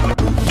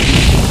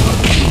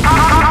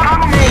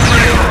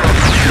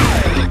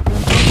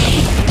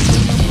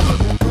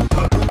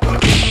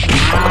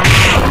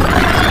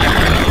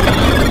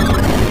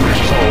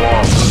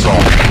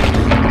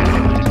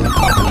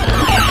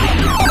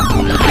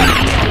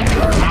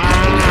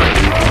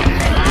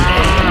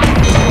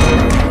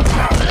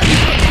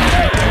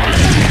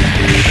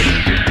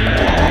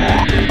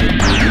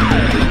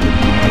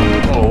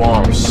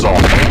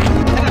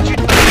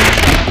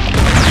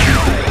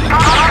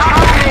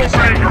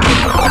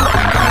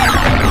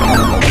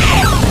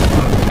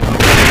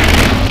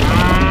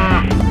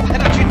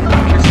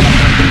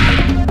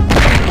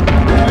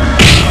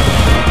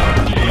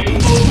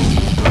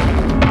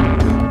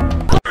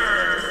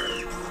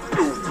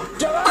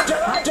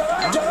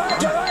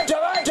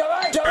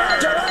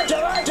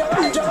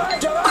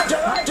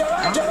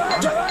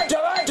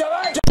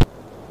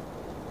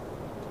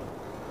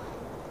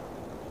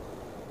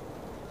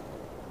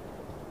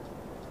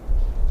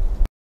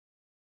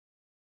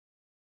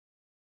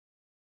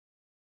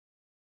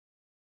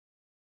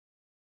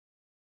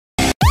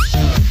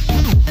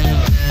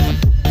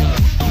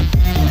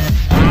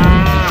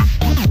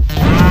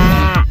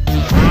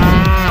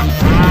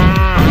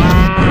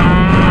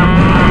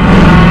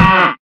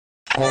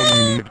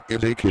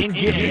 is a kick in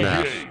the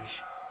ass.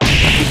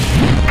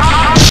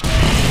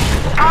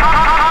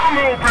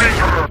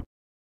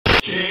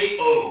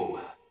 J.O.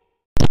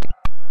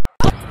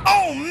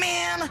 Oh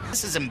man,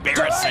 this is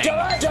embarrassing.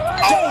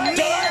 Oh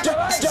man,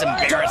 this is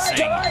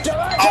embarrassing.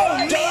 Oh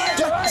man,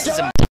 this is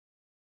embarrassing.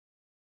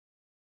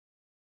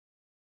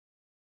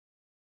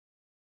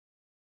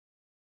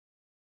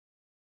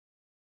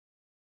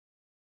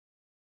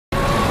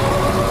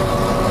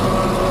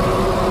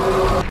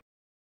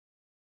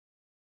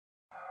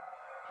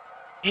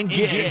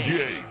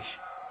 Engage.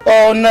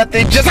 Oh,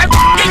 nothing. Just I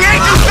fucking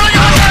hate you.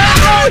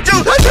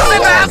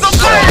 I have some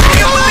fun.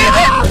 You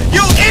idiot!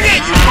 You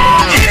idiot!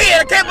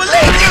 I can't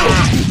believe you.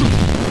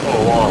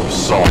 Oh, I'm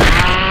sorry.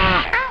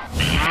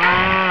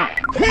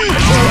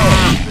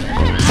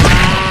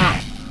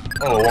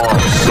 Oh, I'm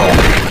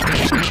sorry.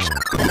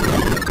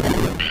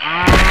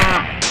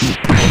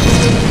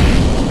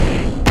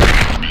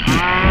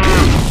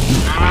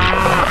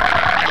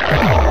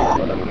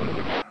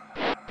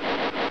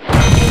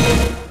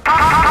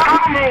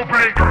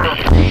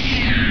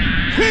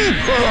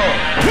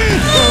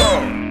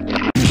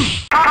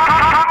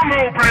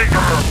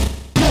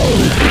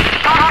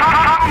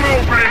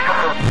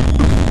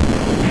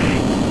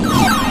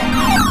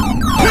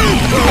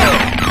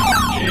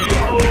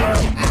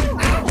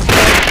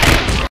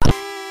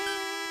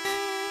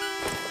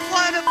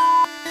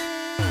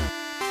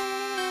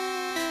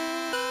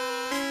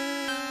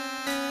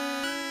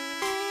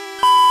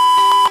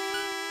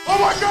 Oh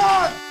my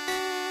God!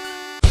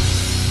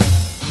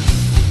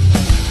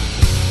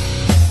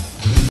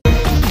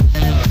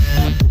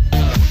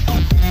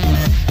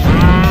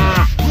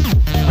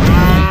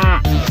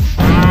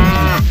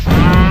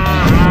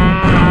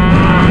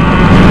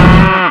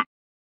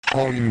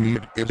 All you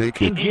need is a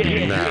kick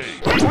in the ass.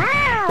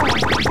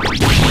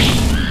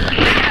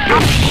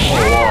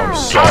 Oh, I'm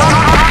sorry.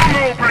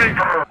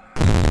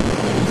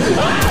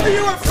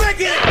 You were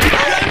faking it!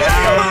 You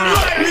were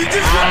lying! You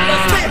just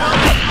let me.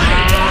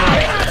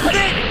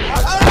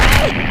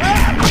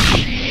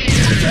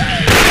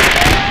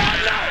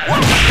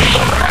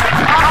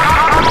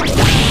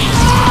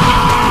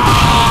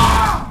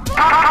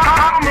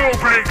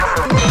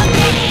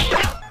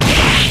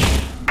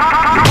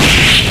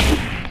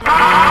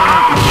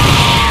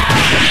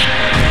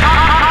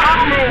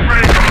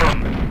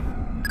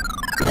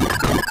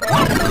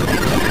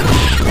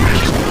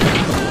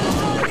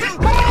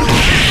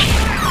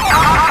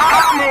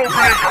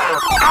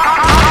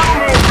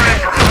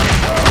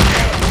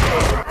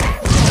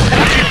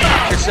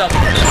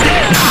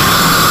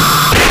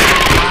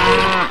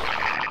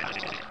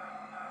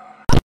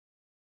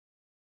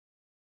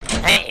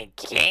 Hey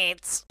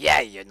kids,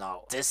 yeah, you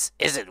know, this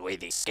isn't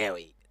really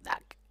scary,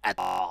 like, at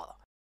all.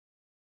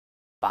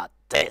 But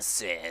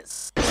this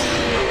is.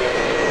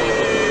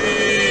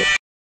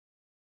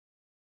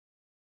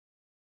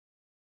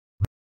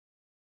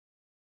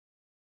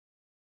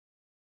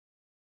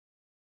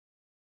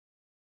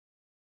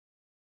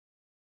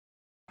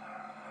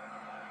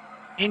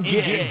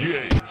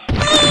 Engage.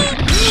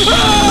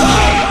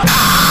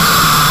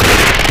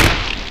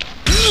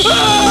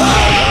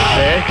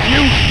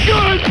 You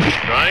good?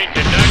 Trying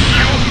to knock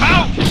you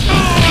out.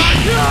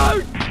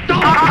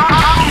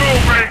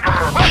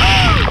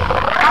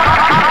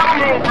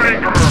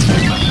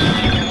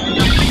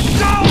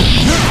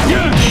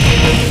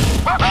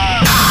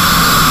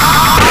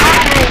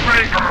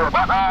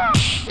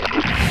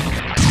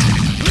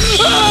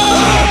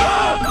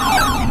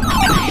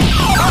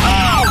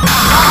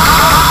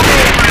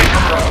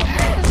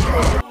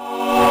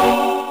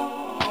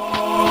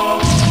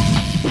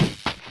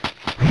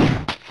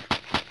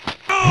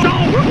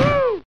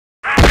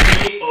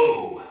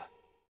 J.O.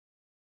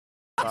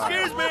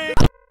 Excuse me.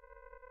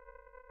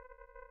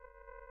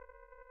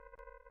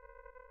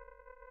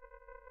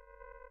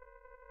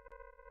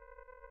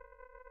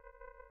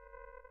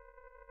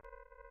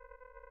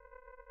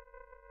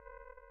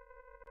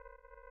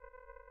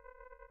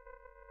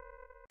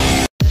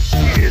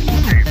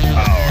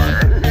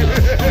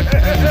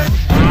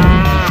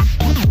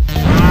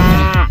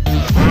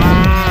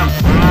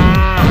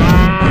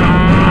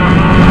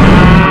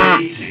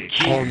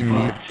 All you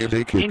need is a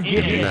kick in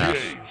the ass.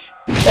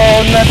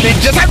 Oh, nothing.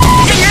 Just I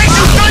fucking hate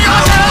you.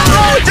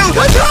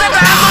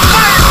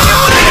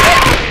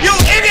 You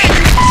idiot!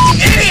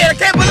 You idiot! I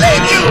can't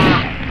believe you.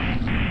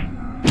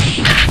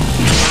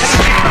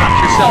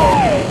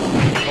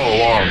 Oh,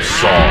 I'm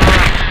sorry.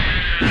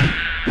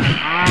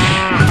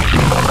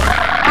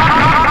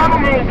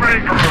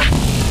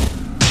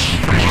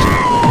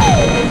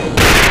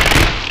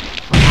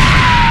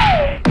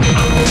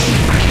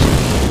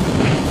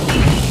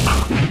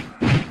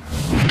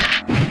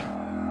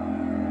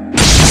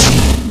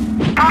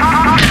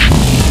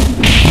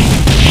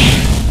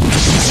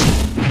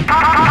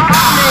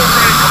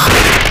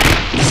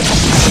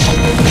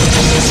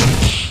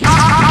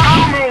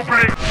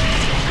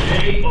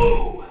 J.O.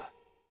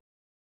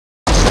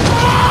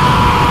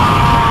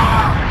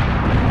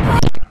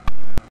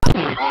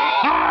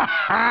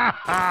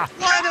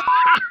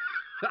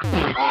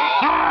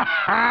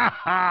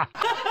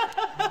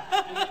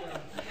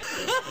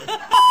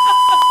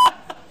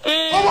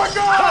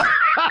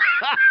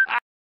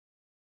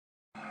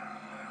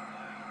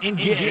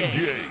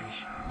 Engage.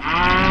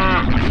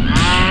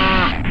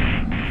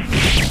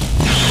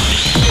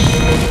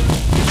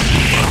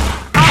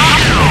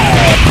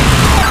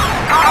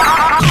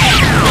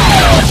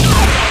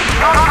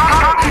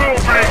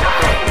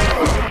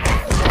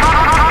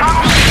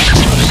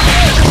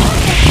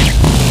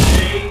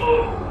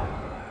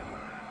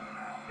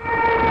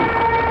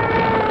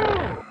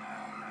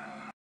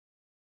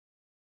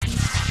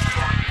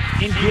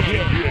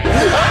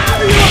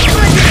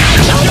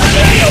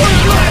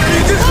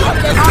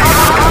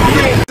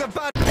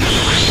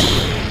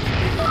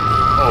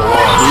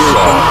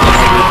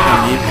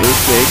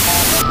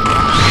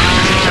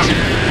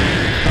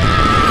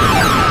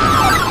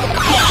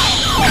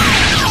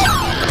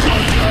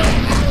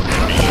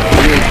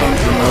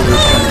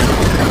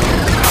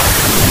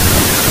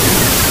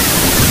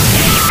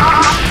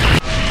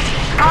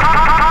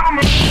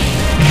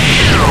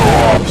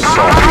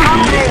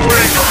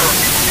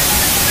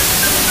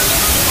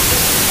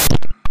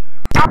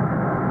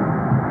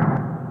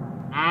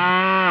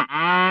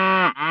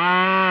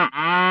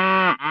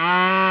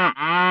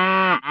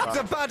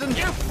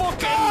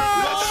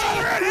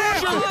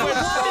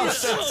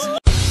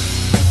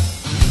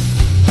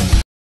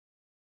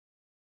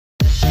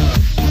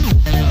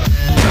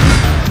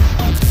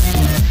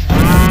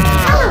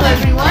 Hello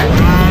everyone,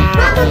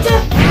 welcome to...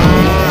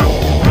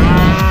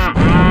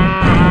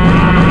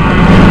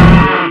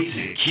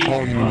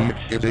 All you need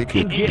is a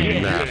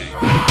kicking ass.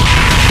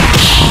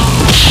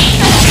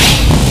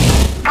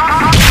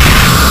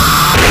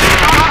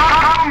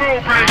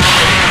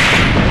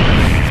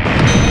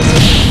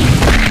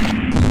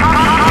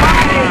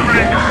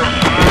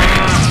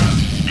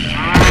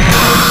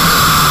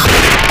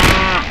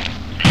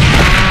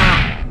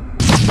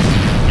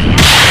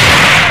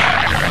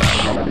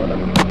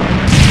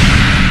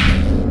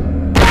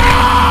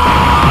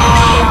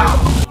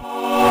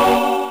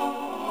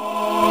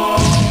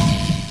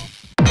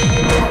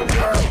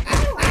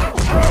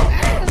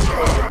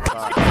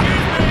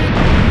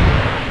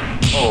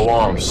 Oh,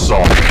 I'm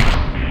sorry.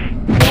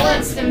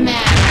 What's the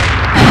matter?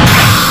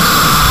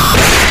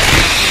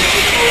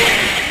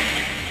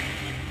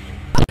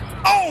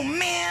 Oh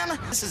man,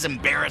 this is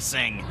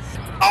embarrassing.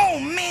 Oh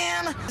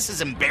man, this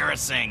is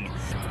embarrassing.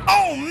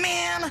 Oh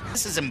man,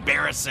 this is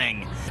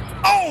embarrassing.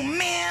 Oh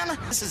man,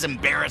 this is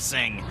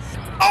embarrassing.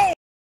 Oh.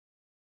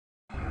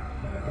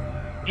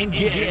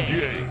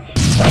 Engage.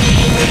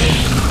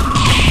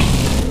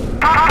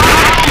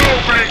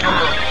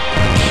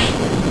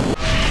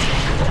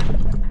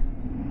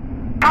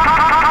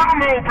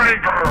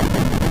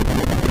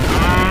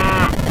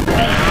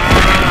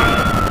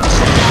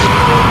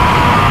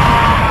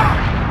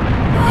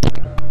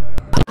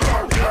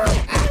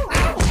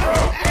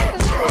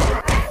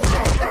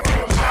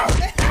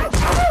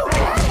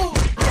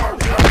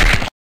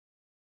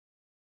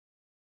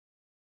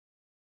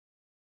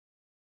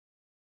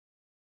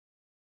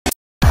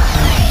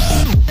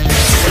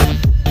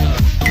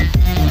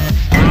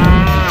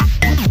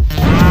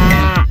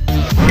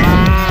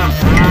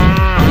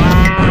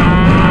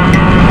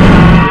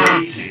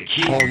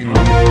 All you need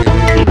is a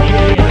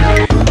kicking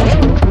ass.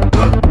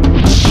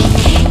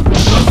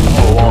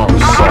 Oh, I'm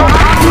sorry.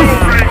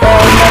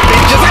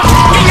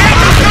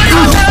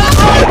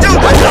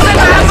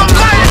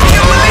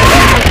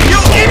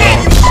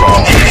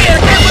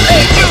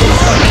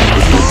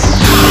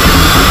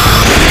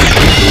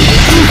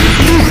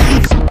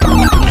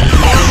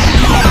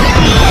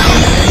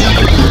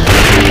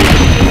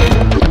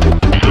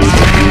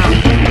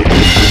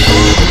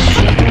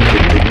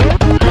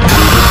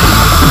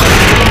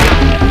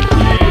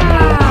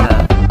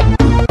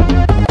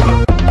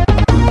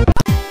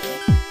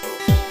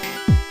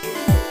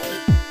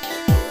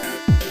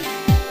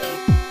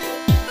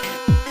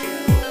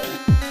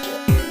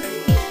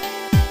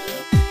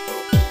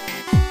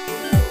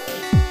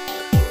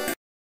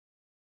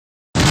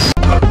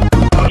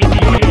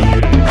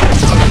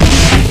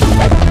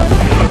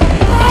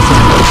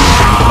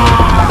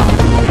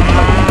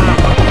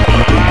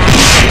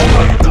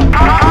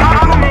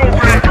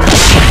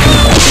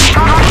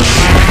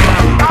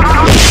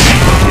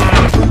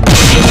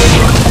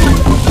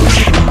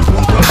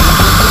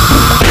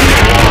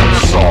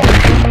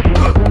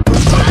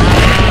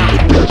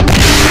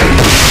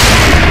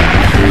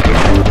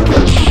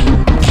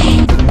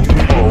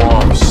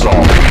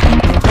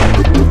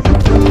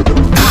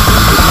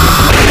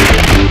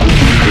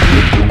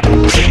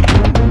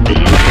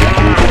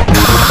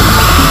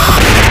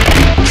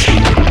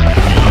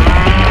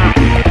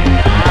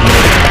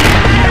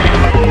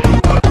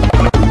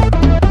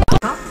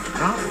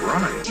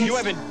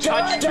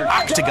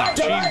 Octagon.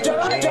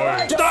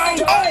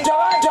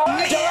 Oh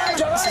man,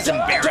 this is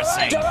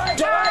embarrassing.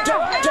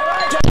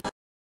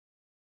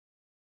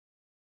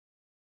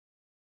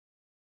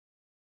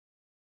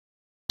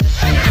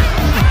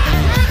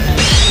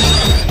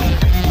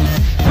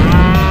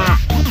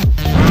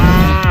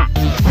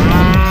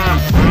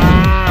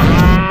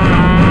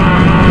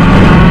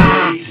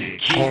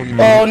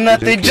 Oh,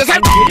 nothing, just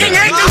Fucking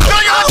hate you,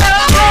 show you what the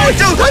hell I'm going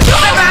to! I'm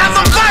gonna have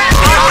some fun!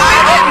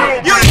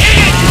 You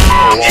idiot!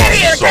 You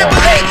idiot! I can't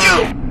believe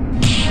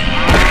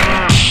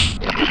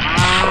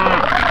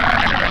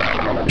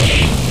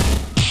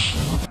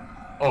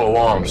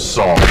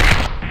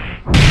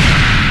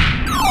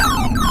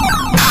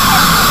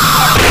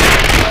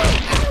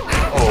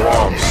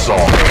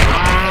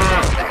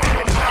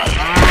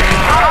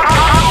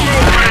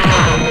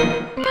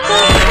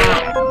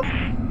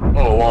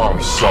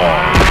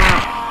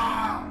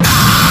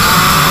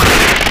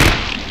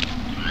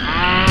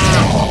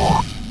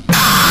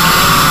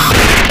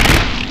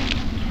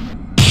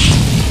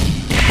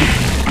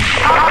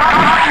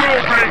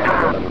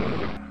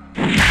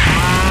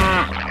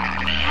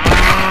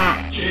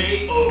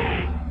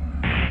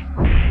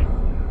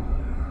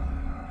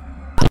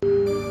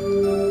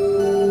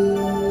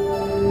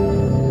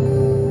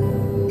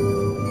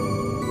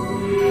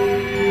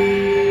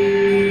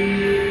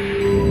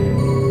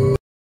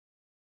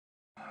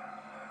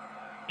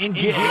Why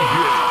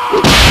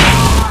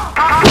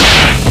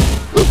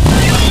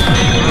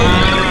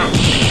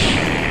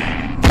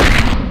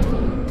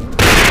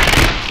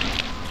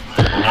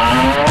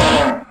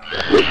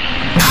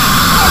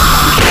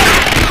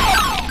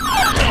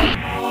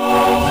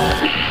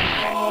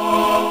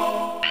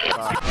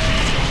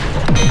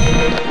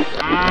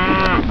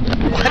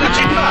don't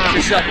you fuck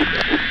yourself?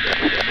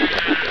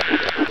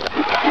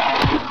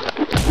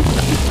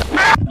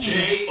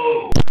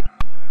 J.O.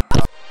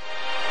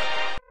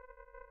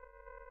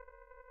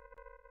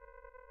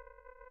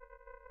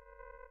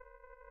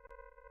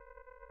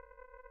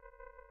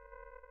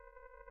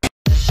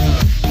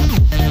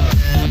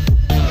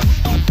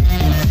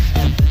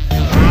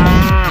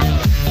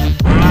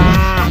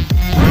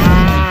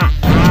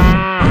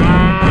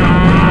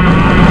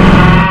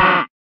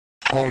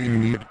 All you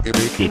need is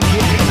a kick.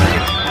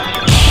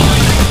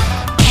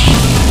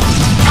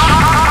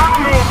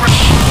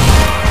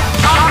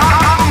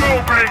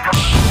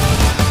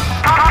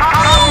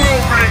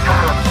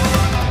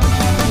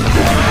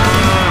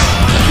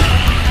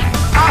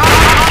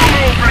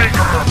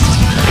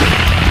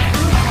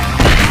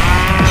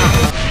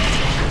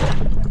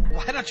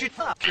 Why don't you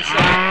fuck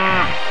yourself?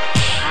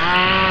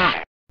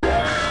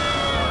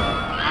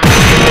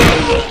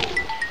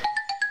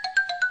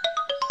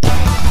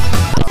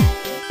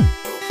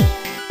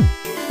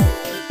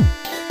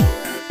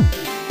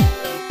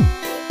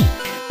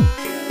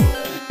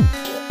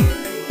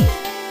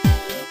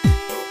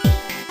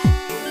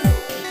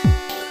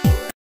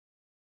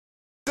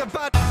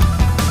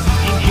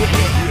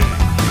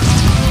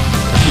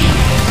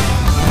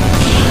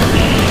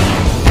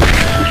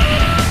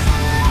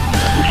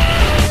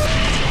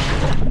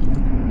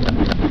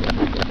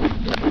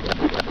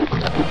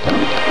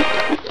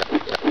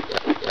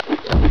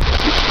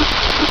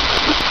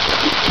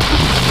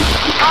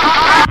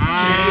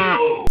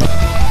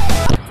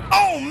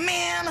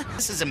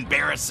 This is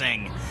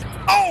embarrassing.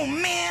 Oh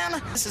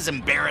man, this is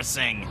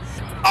embarrassing.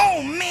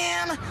 Oh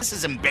man, this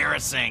is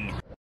embarrassing.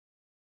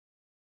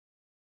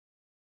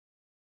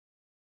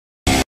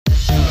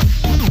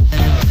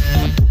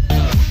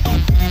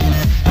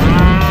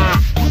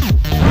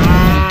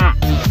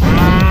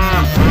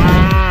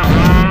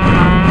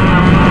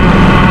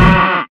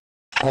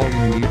 All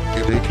you need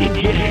is a kick.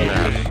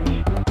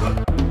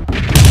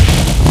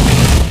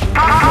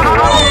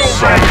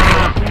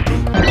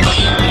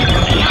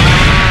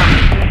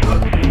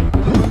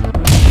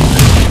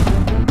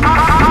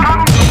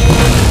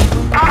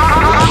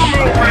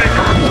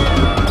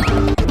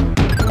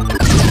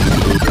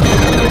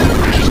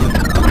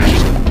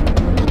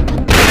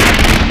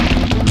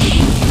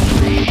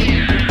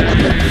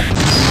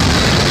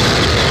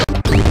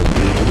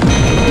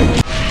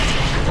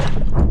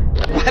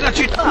 Why don't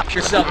you top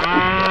yourself?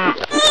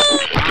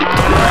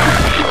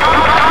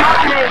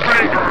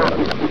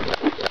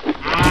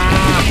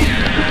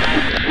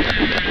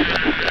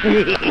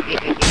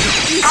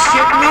 You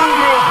shit me?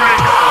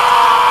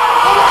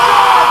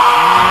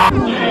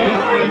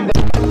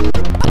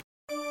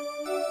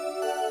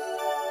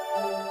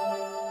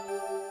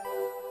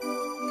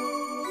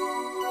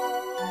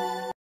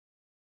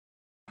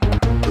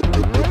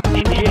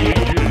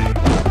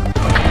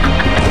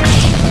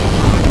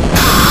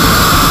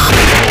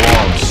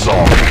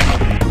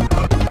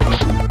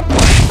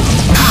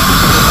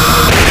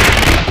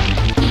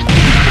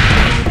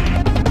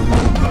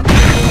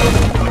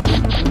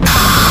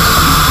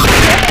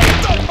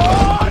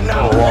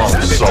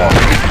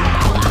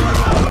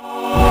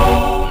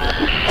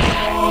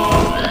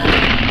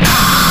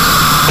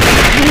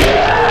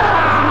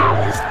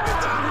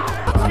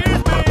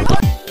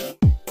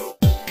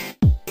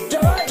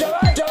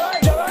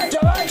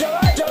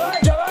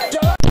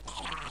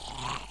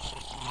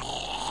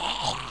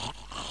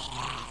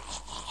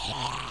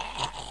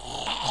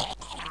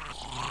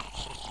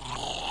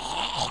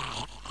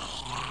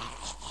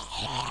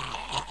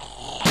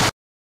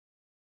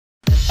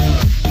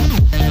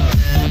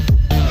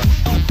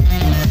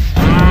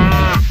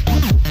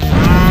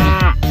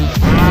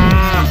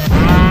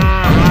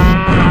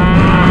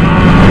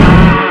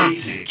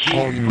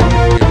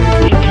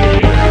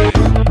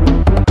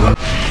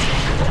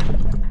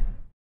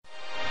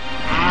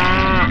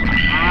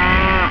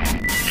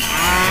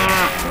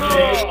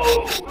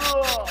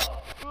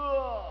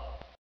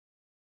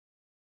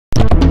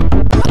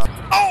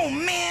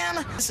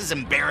 This is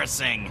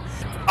embarrassing.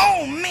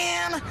 Oh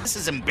man, this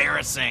is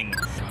embarrassing.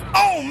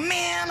 Oh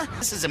man,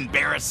 this is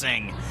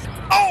embarrassing.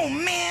 Oh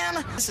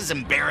man, this is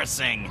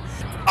embarrassing.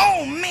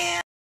 Oh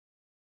man.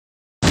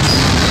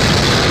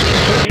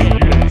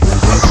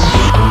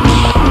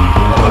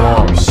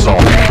 Alarm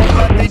song.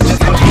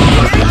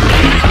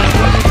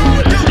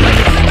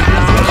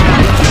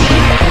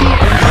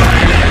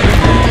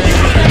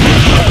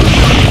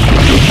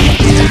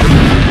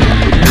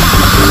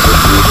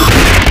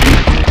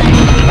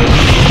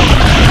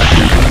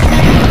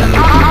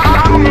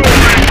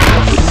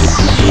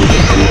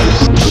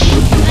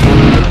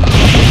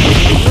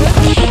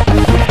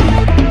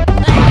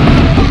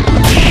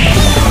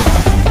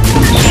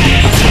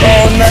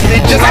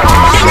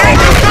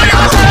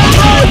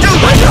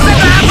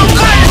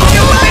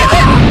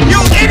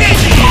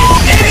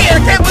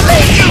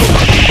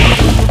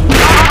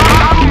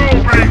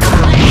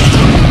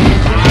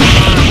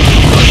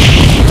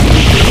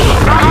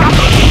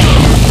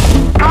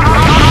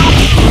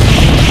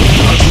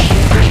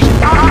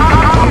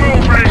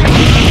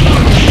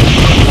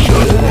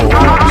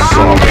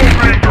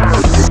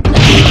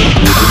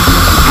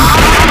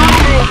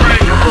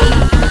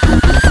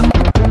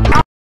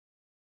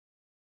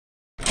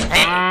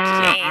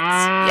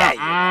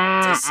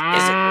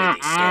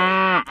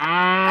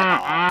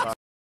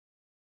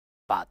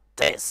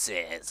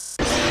 is.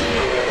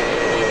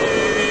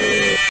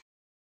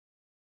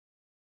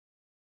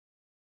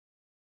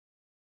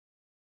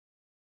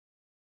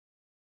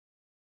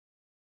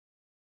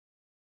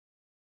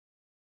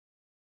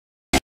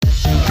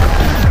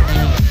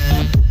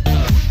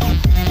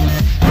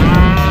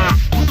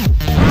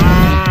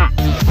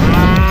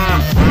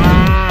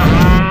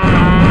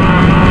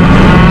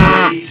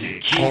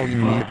 All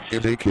you need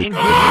is a kick.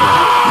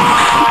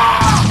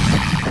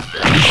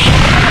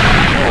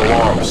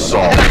 Alarm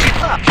song.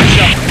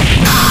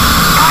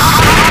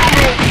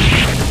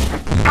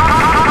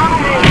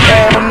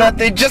 Oh,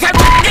 nothing, just I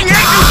fucking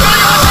hate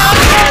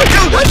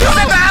you, you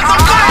never have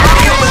some fun,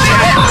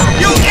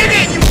 you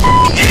idiot, you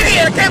fucking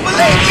idiot, I can't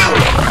believe you!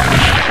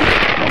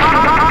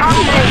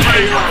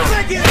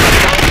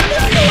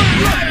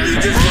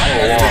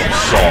 Alarm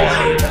song.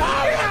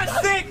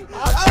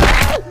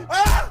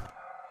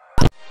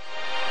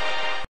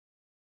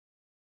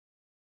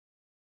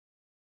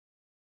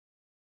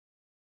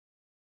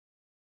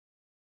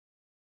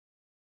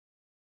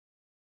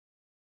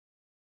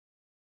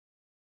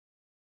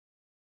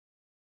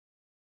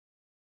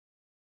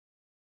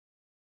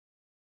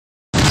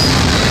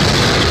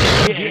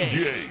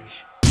 Engage.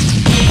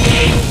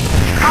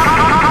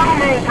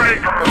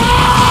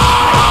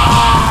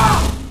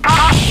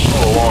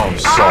 Alarm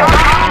song.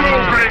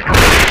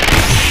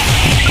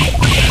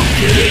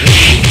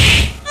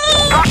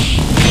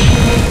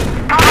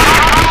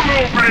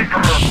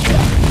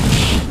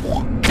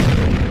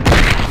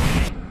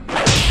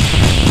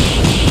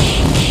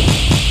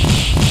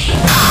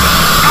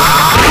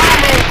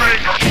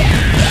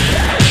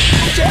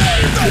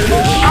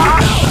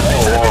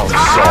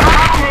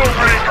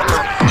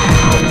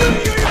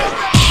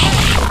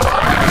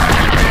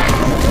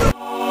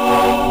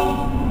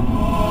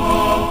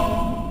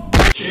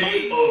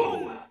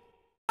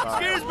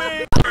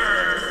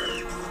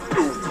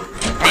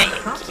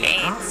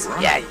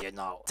 Yeah, you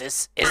know,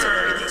 this isn't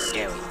really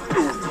scary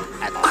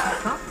at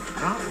all.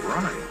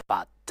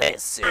 But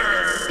this is.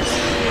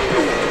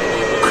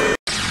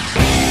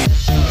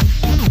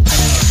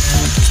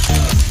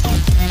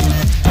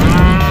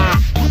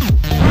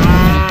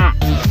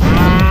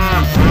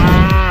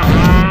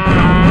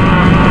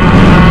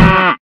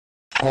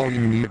 All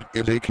you need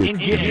is a kick in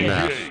the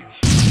ass.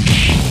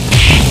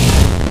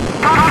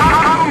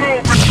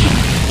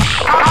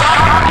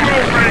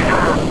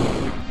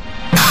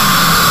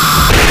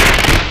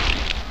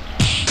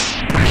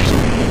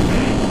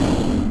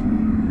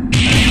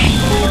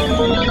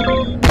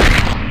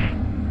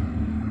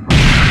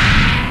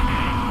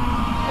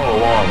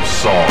 Alarm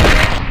song.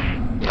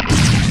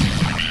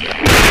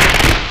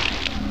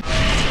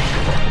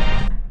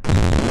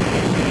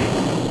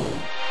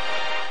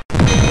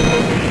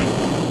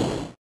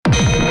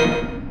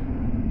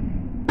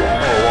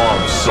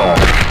 Alarm song.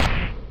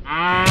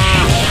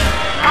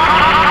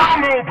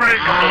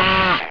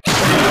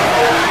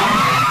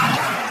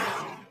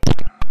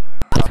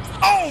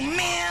 Oh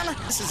man,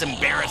 this is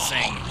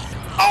embarrassing.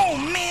 Oh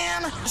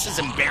man, this is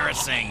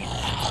embarrassing.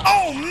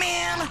 Oh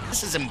man,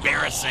 this is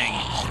embarrassing.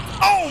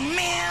 Oh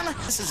man,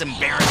 this is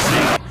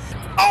embarrassing.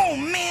 Oh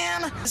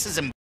man, this is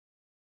embarrassing.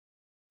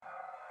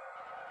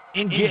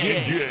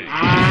 Engage.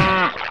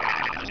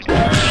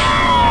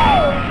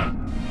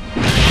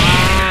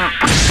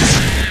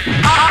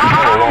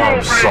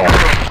 Alarm song.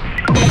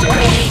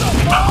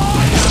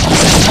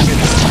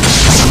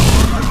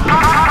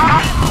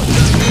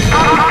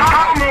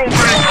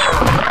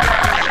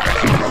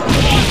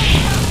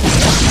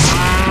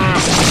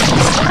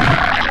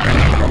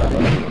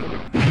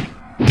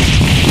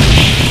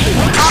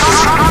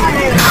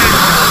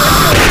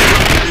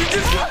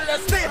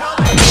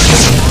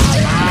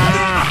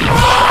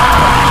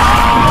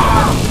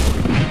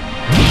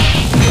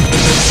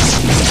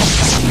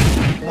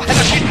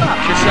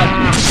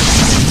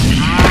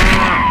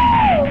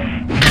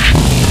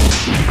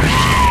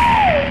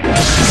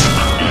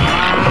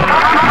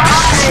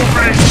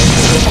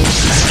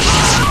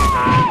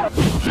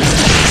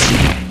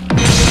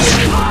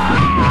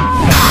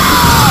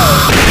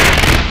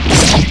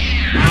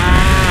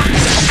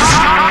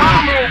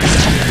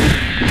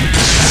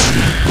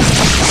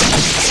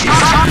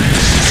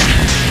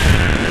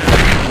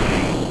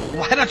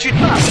 Why don't you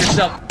drop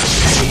yourself?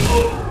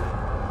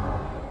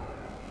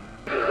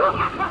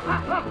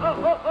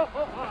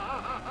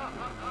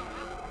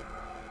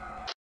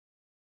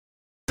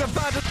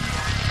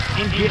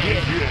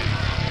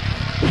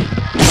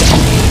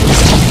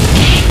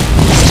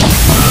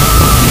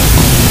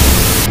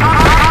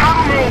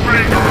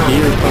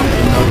 Here comes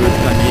another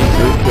Canadian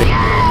earthquake.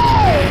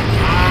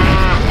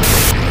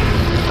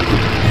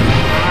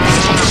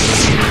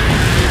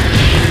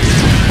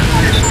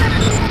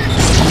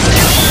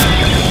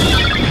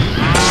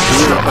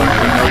 Here comes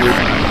another.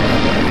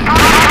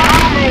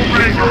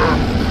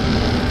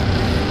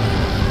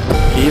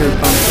 Here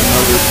comes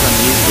another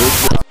Canadian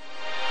earthquake.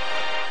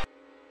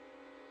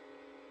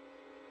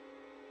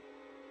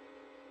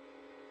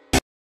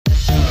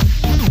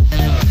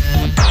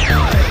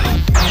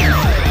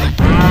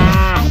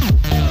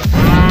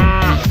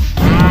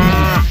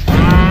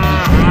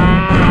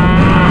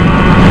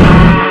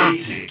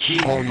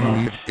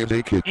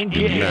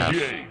 naked mask.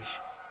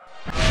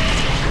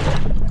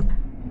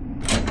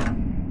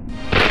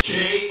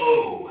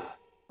 KO.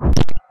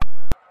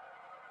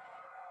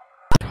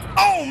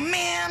 Oh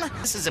man,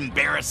 this is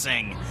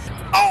embarrassing.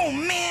 Oh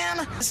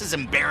man, this is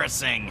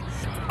embarrassing.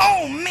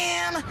 Oh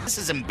man, this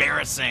is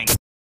embarrassing.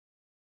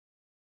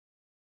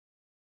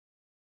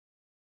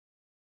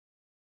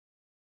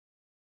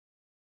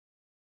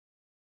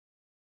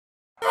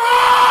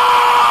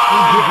 Oh,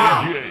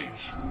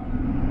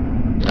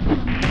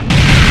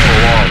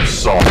 I'm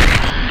sorry.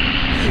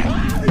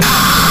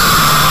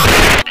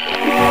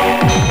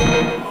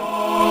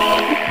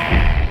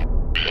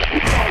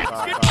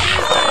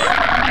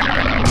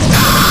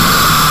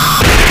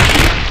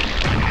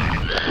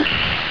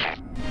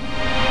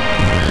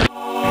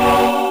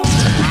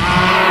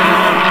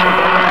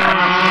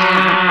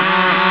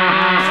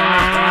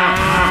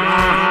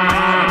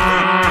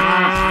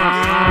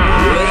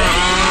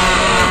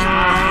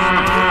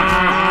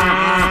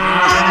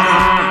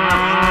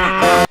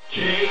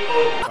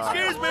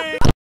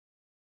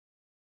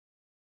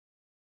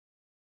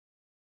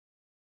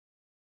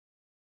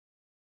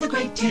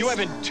 You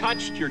haven't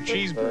touched your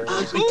cheeseburger.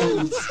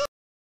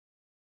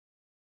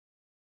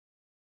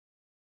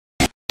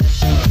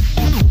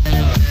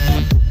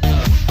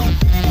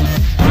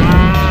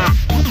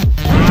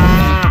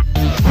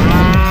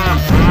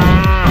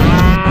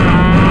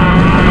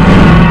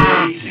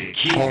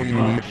 All you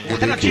need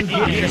is naked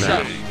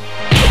mask.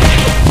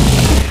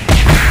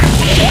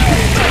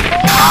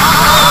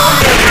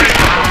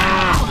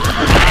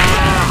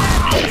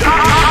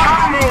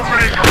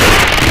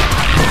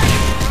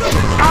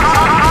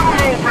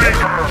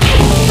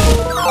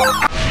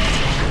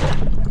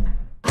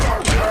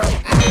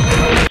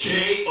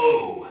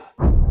 KO.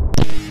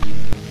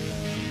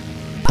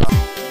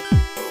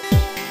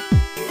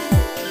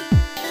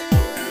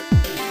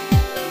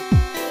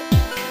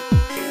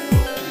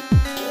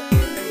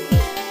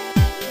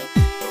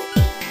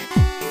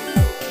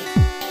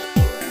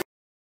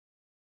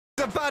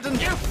 The button,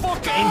 you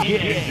fucking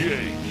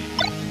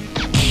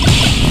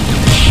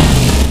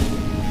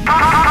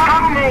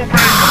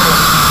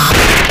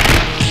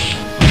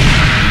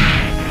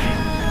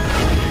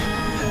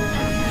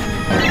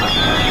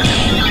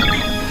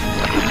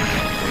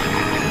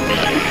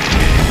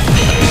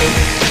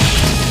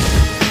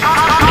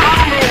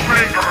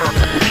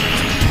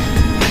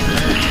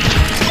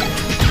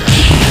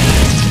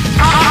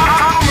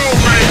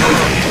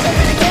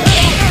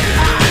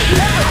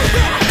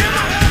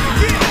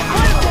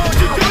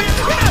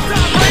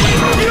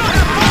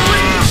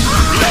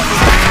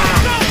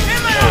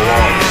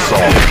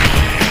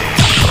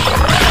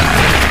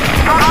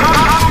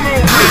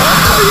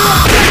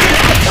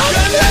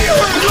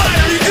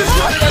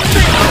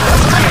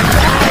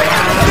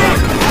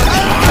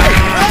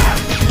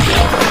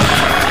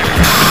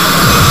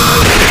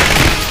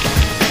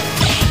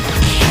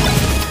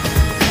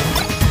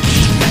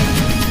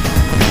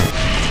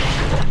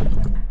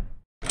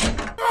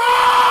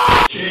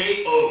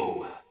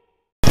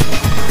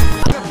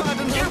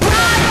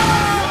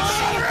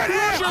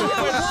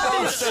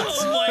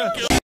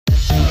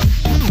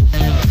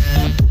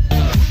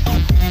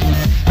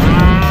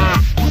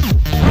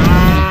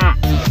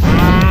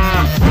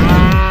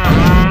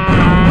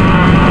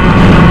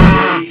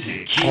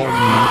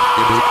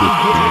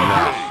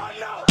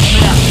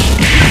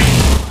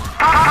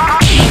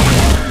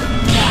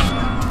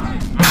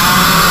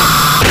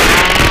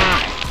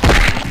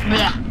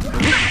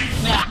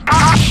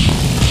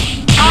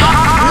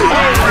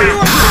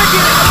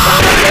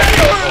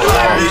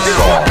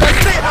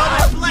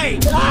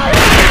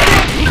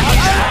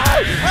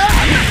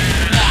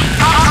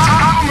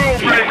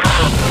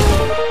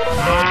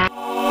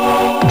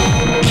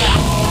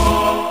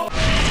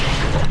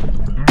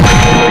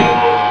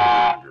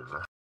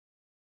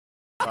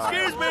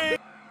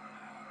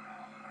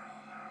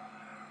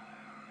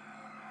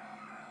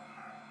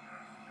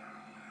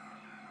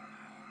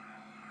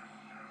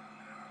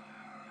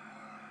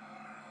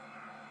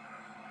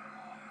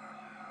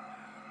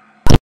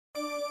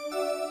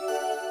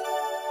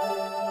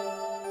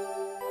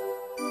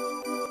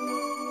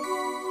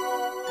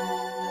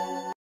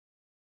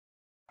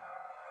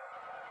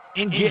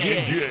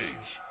Engage.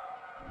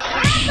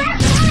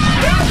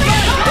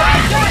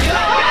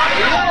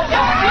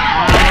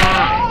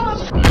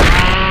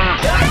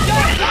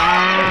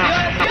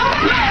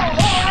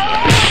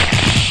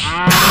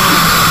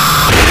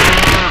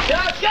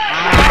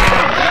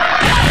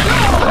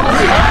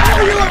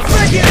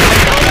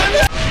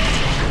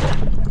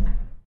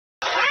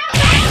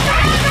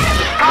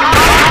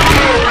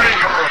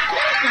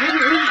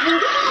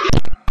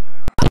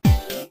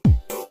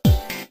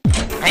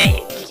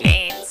 Hey,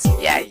 kids.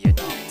 Yeah, you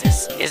know,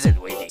 this isn't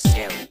really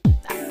scary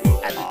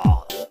at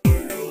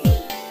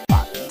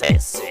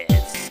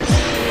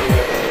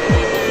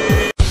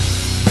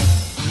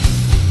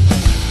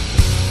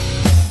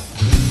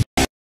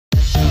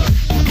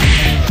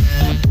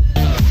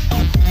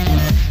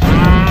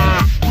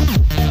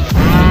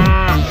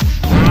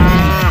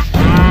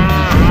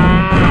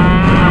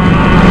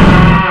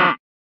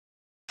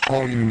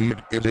All you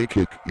need is a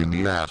kick in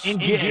the ass.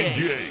 Engage.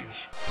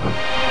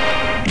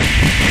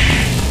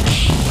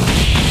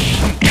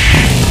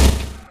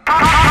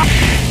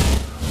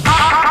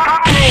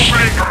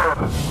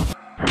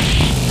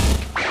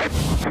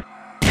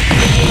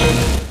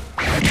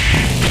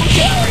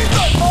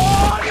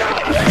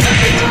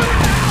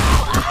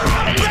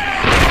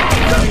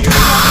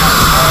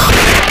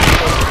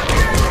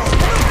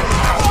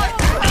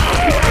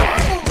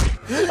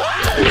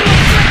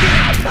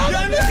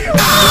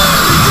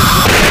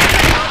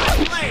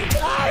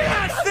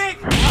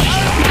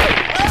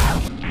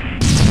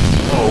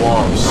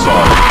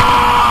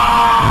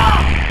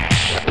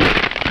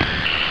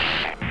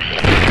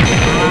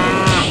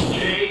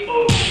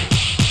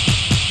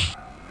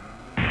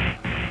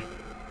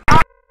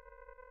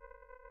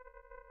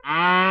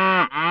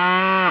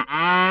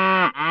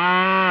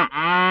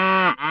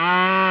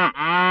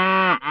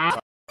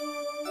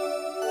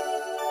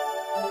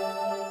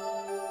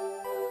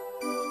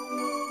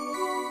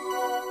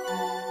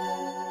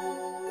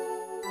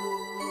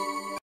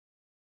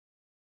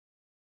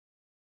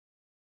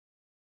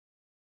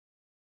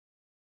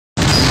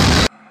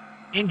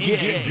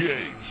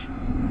 Engage.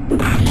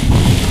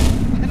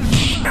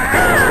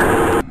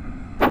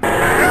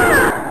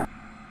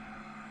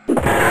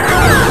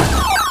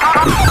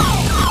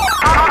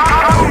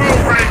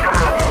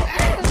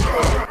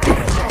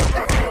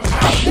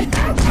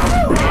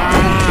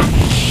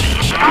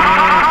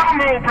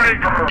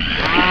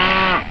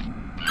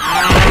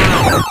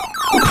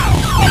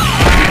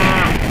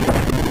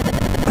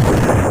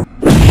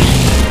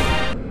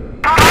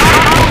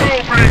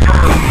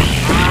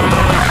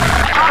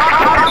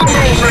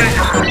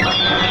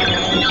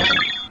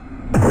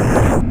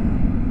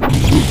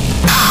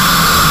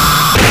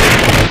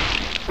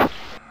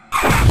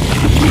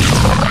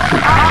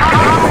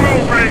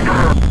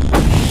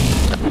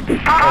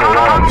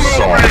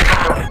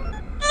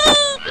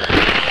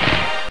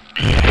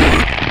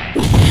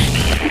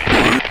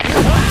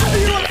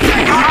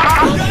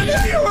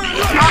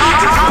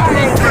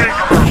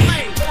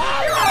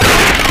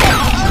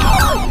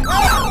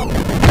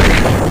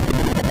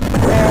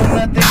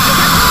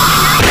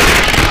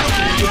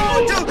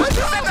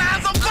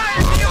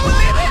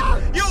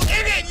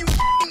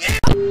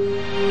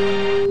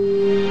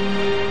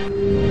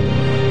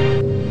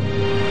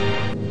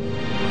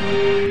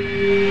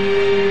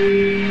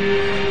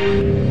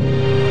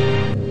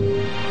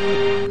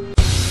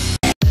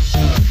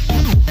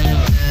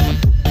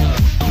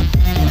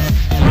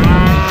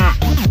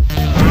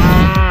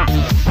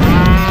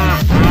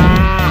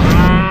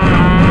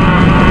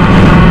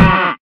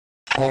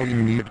 All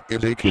you need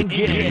is a kick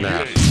in the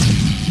ass.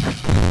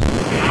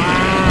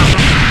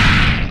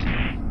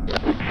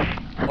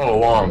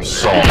 Oh, I'm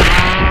sorry.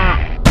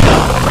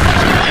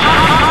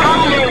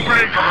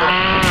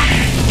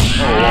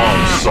 Oh,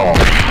 I'm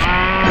sorry.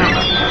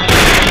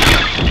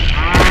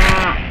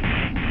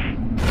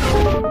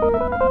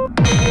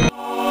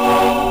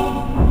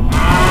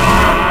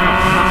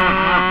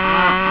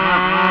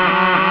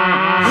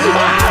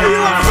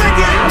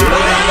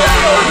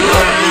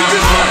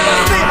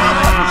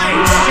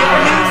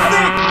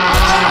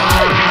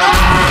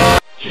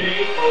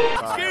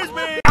 Excuse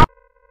me!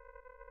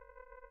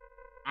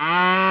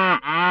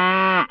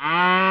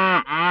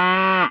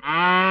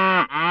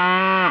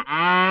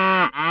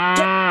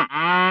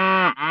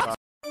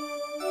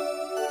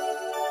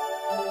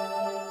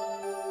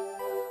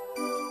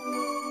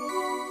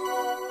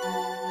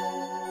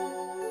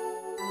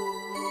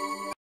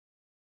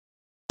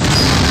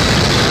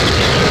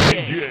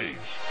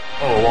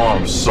 Oh,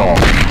 I'm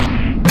sorry.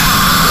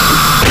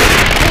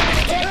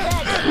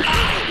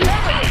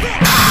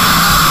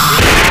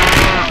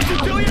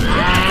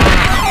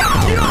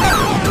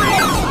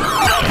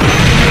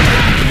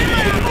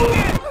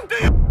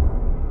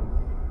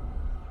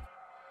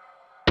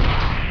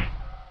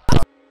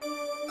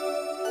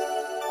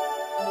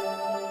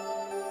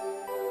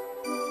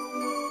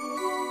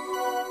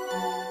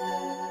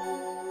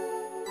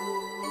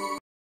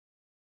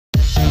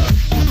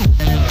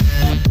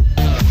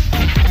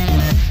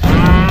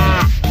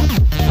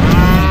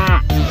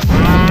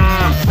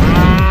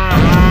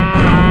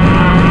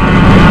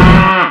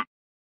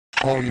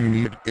 All you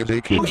need is a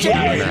kick in the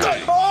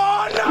ass.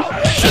 Oh no!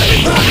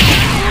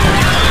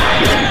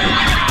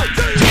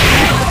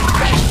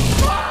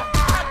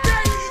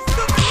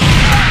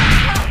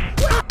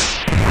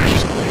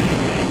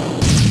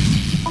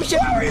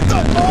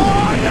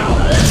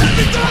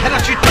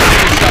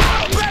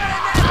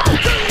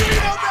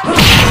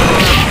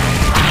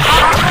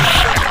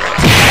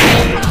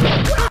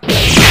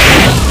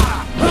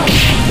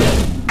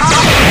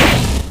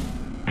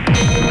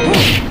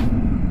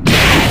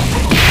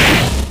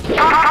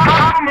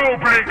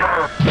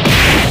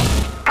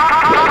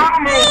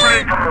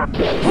 Breaker!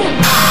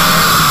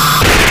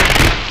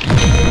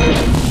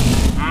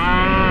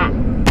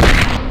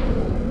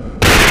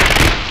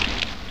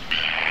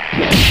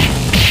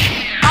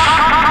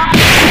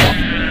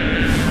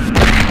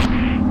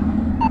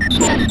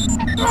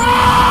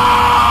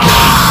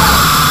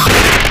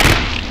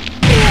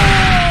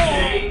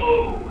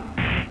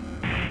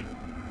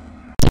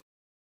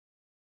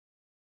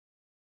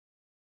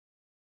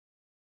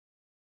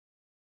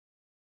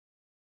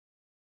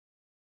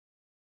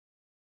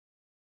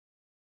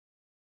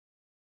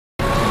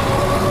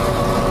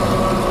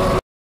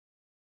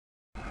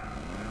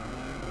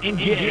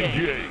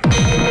 Engage.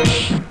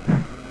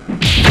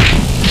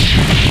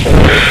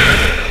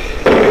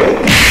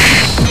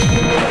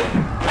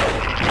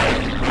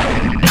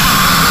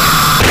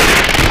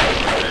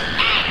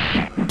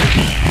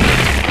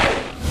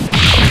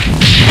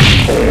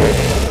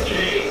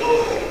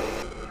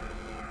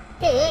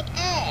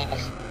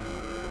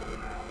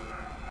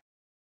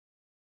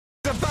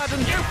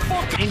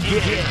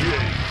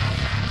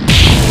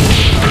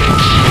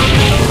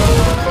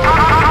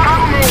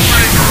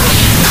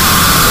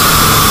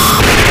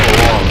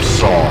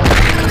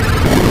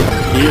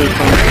 Here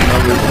comes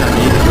another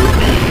Chinese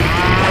earthquake.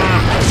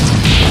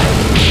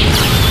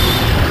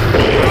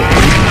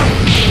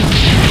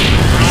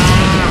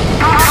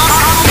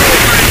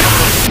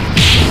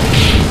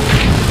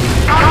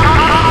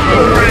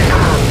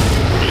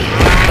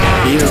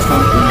 Here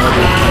comes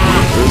another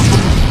Chinese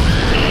earthquake.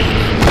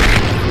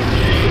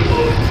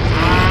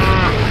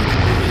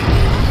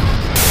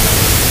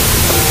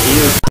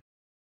 Here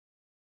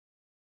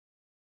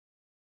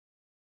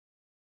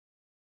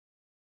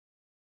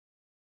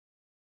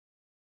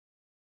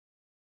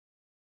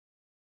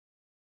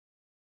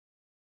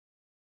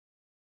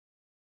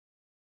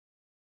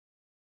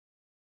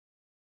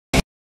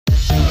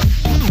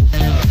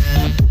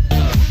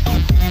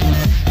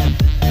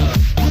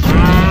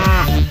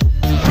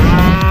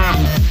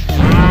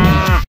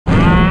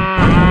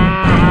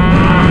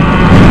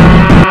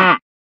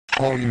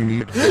All you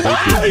need is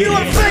You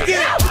were faking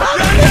it!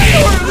 You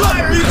were a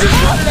liar! You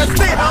just wanted to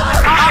stay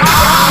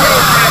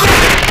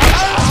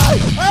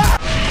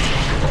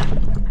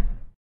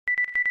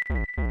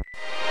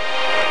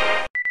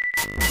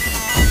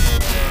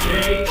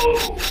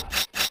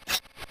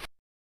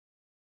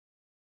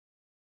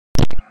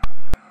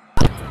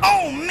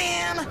Oh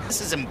man, this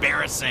is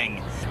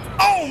embarrassing.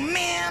 Oh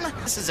man,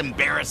 this is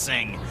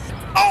embarrassing.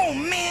 Oh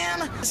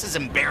man, this is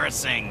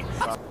embarrassing.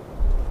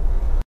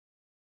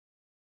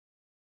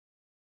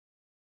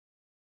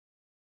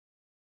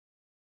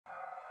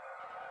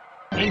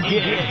 Alarm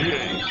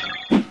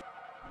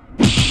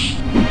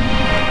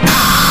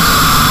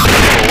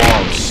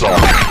song.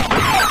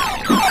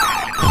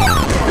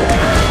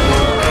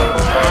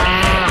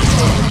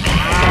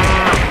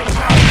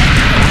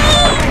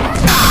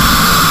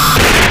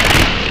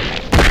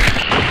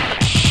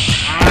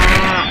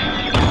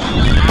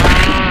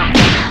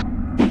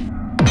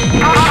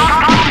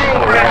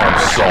 Alarm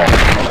song.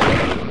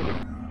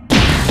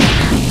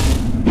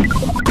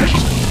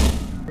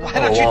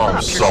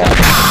 Alarm song.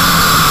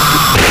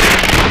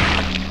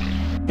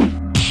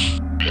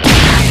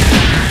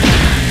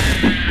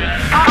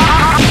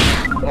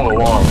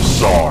 Alarm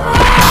song.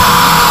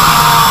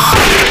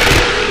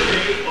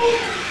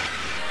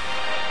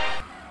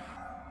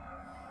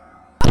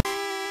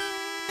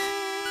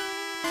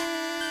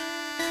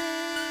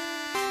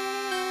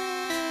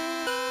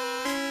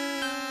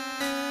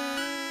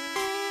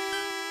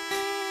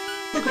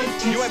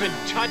 You haven't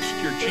touched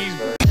your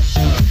cheeseburger.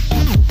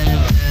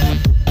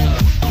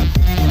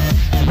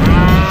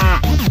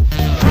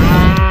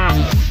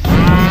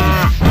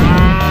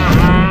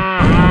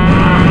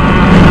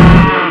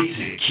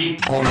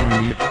 all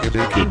you need is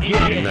a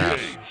kicking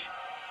ass.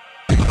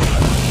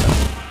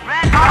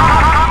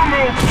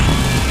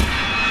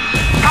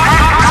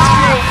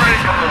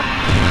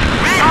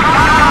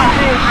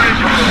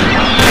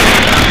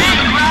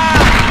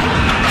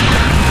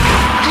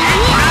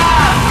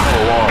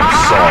 Alarm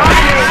song.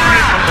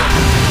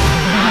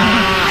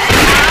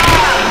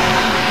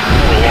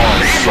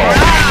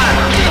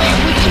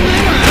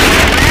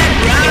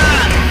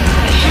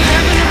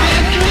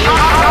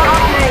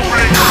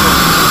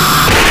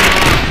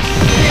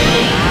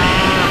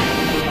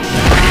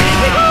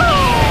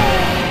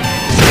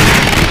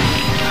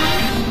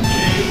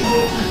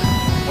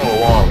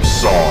 Alarm song. Alarm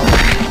song.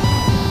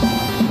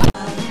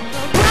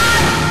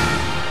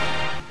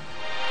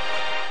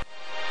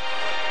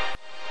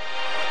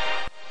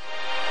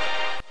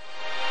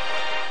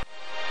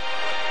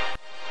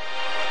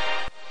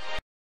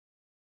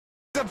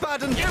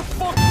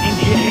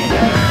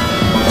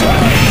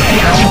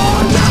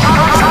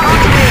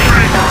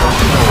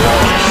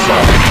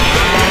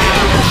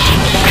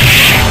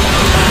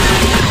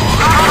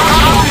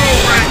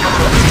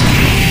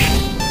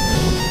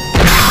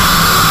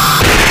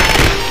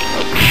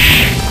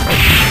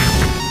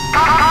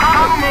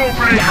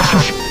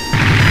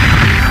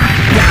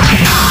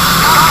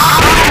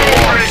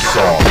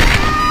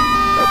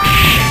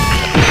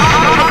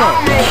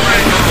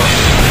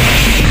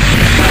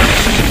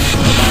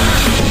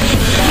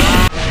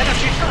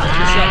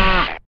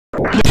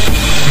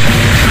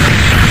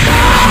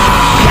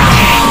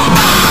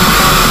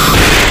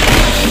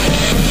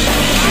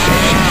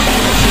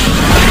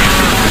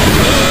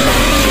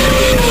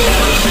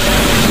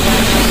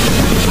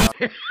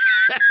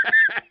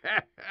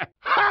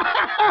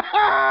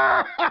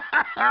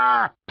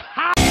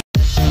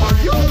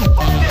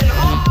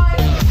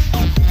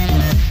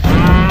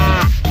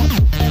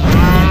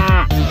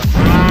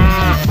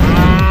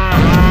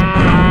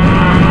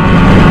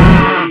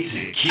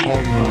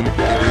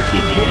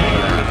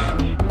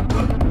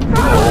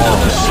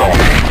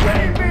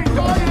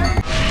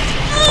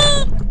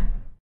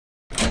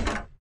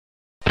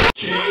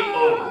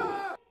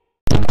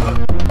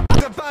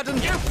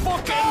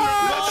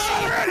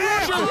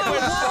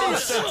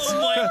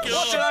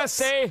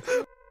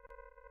 Okay.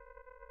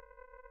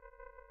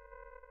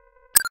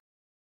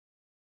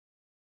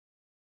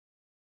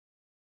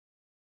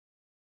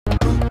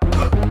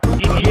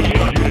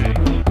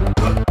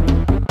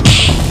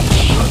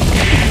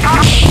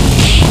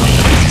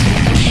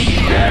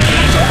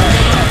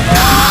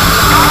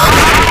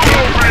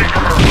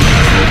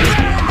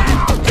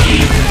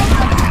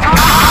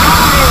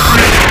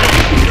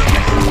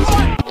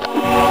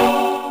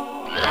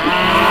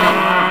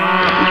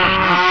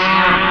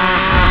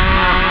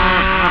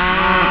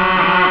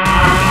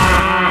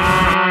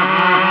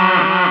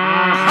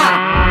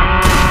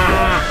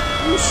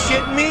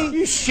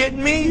 You shit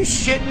me? You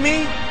shit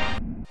me?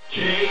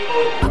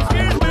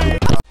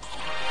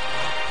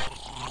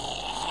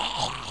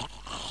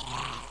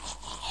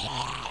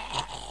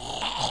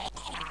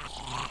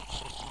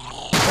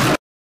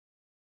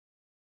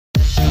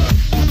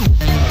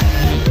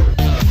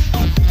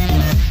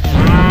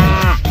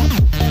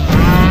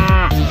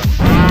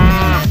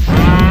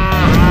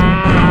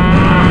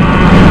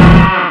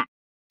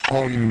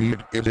 All you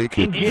need is a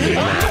kick in the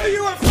ass. I knew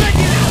you were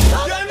faking it! I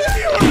knew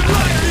you were a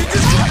liar! You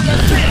just tried to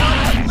say I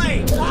was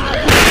late!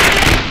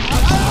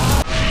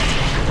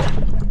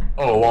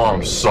 Oh,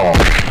 I'm sorry.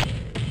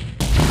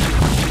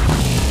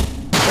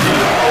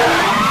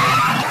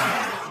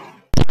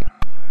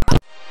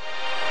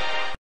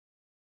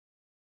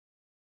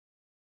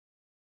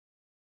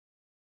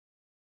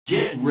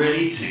 Get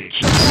ready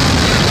to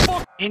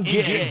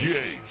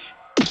engage.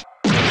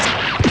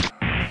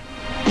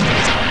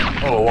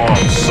 Oh,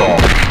 I'm sorry.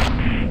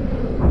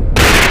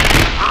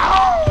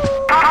 Oh,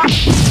 I'm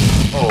sorry.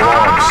 Oh,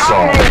 I'm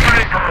sorry.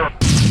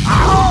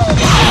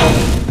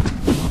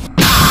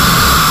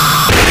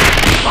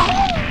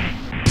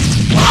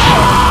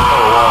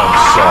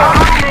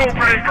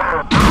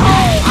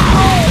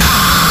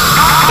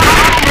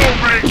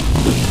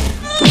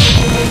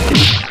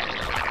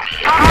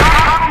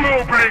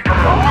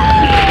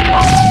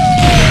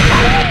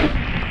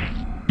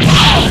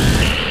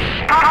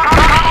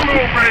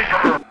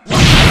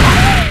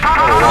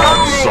 Oh,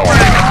 I'm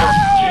sorry.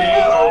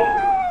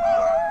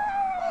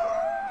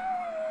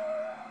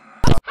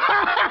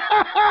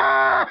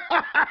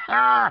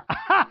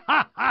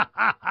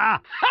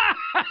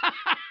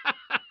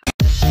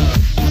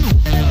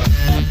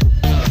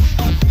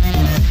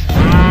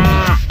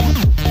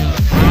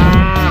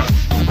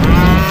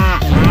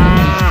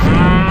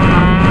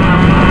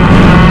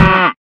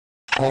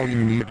 All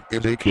you need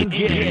is a kick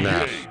in the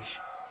ass.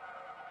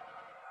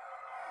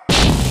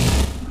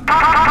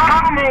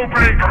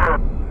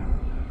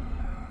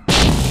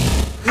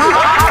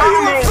 You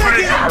were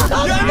faking it! I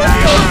knew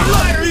you were a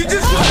liar! You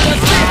just tried to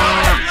say I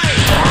was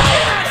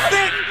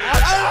late!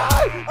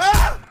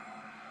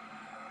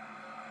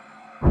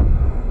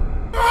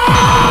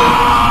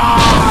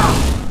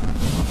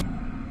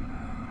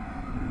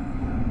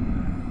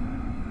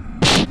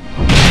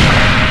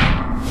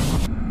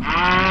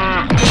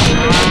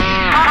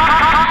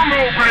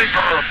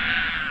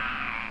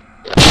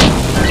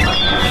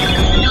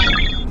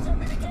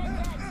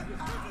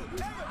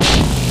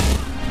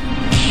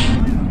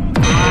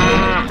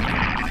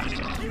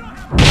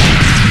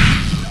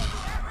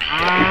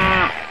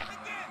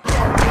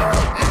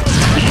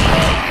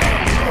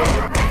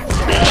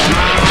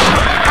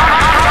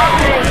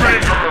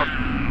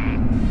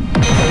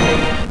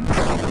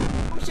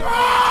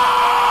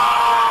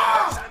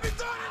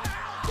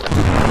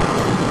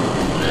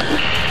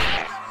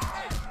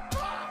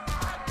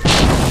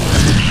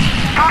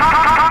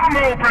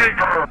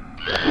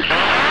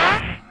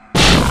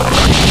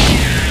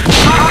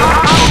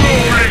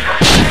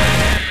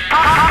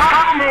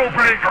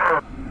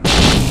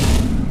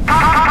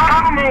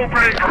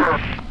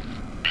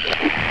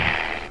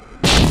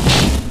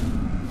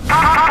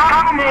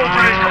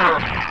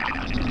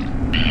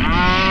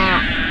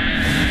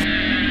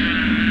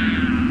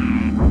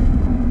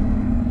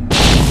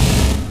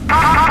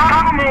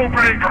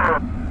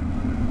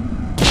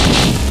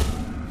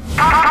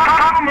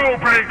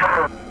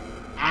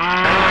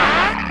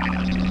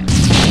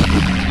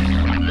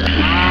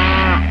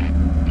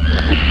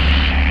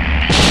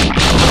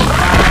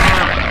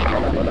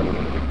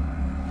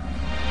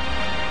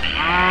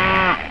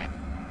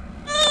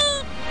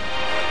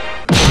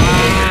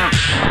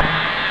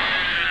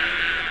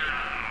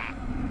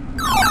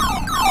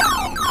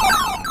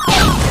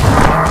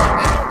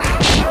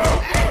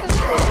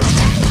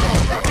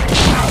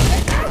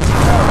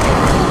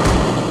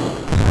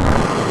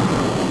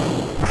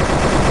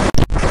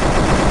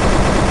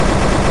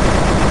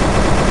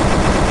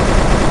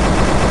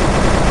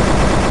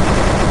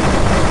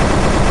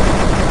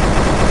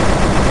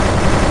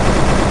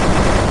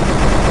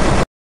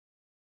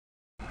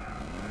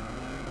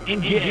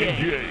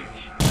 Engage.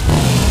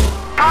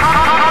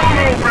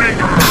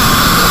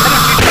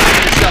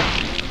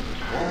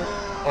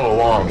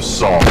 Oh, I'm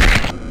sorry.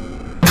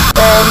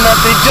 Oh,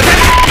 nothing just...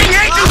 You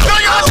ain't too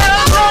sure you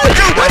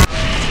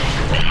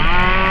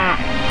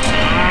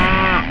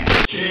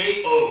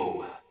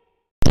K.O.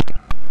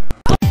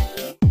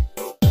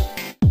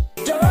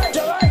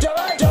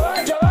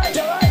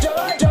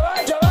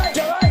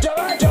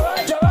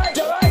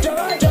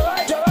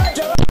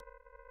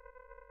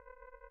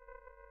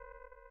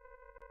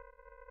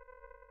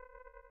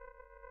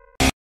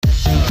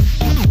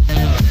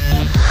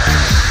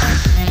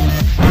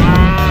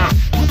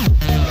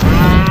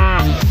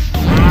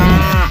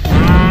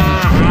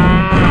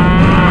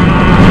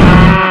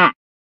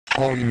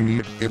 All you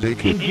need is a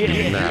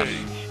kicking ass.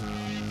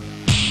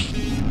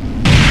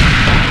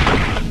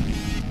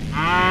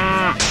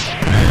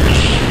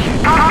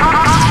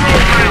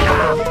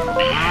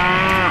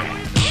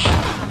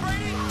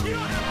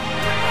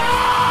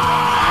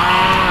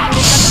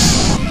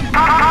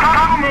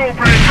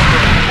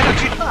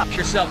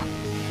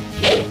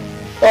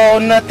 Oh,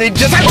 nothing.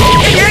 Just. You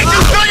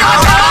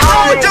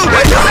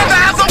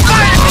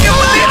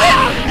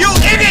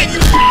idiot!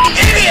 You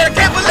idiot! I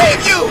can't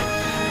believe you!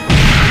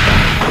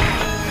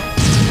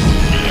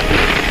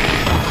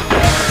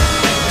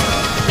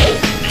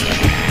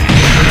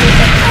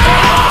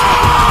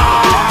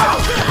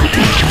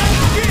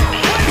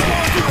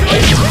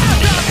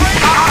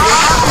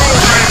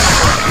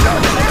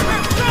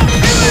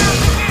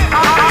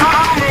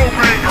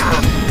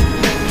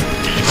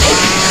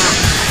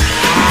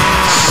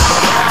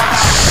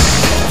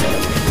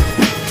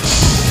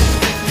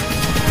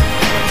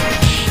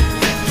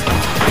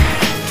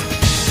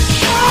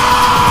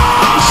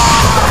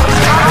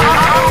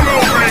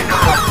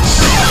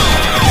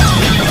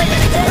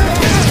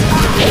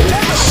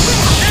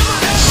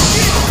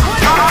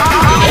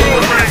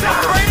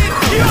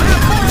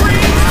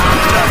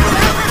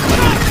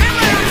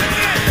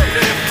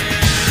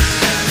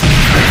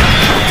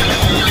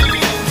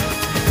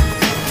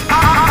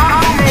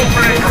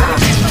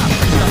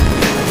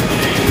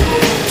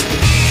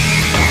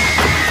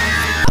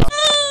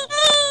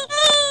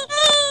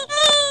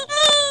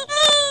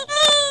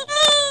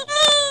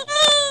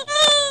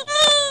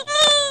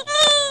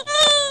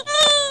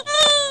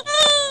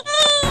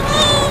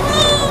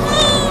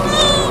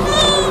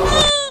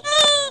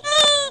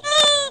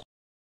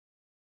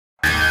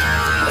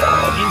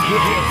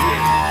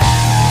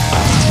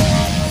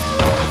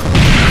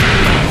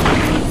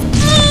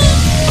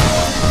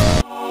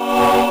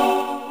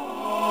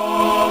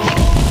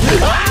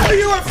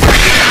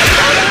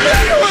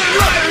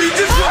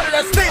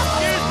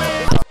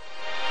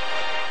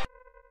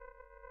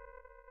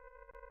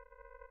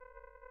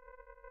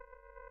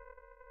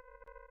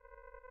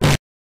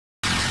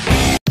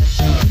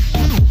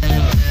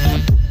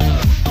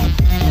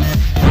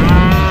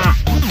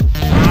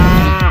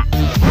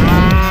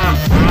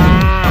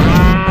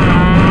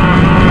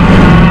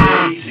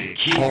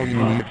 All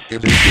you need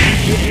is a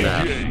kicking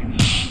ass.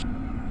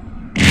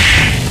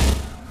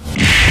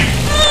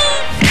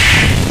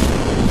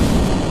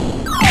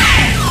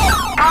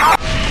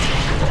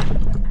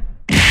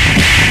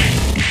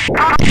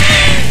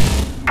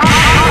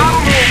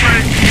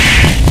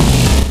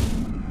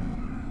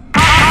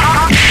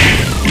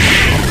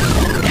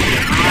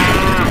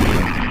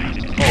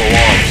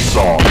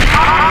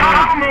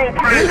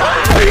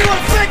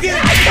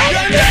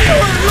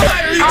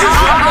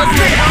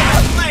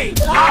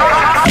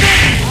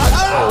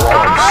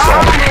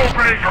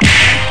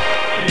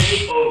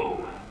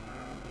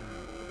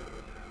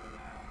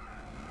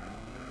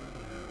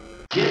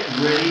 Get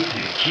ready to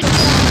keep.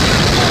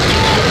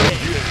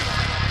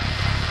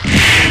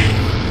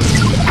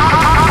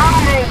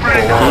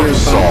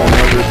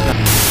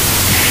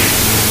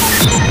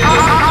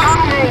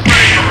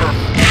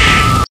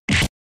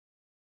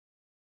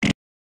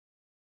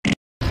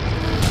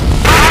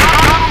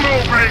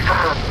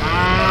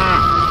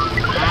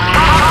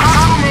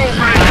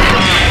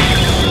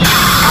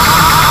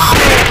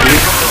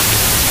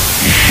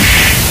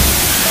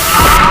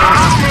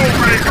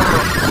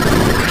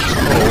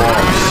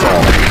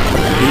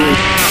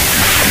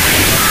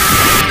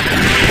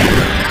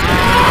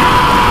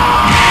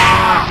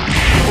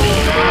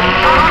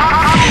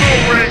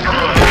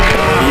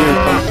 Here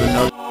comes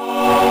another time.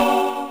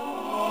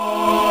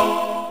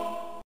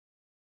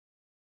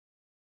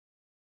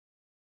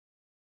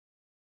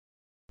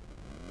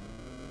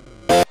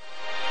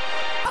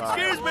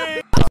 Excuse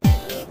me!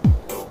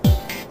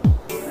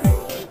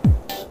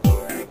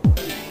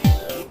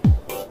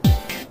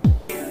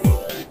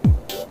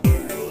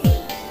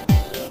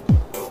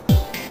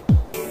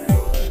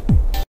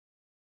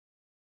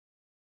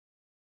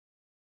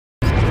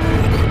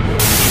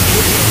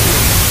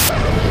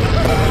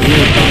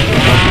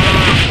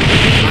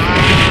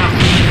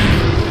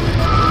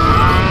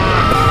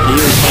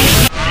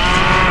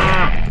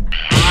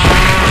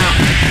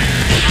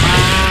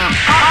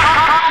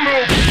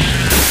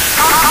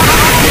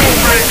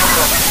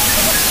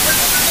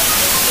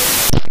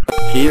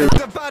 Here.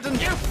 The button,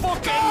 you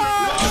fucking...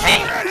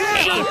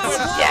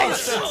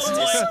 Yes,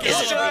 this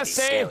isn't really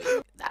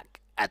scary,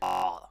 like, at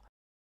all.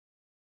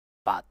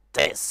 But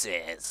this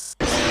is...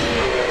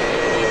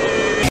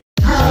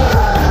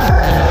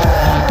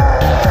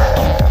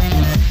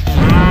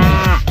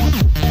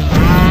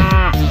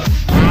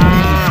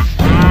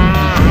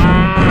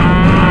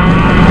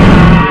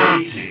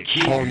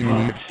 All you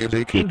need is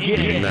a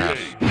kicking ass.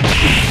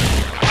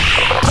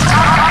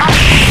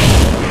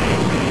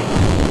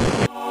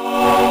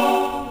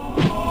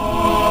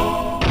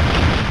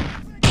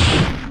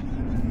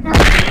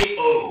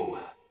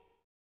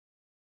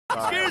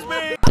 Excuse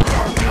me!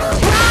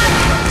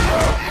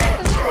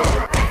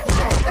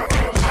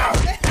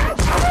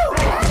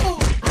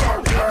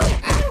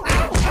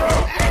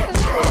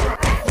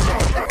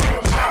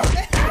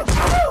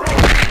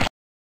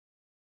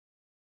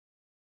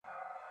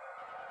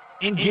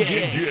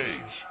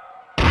 Engage.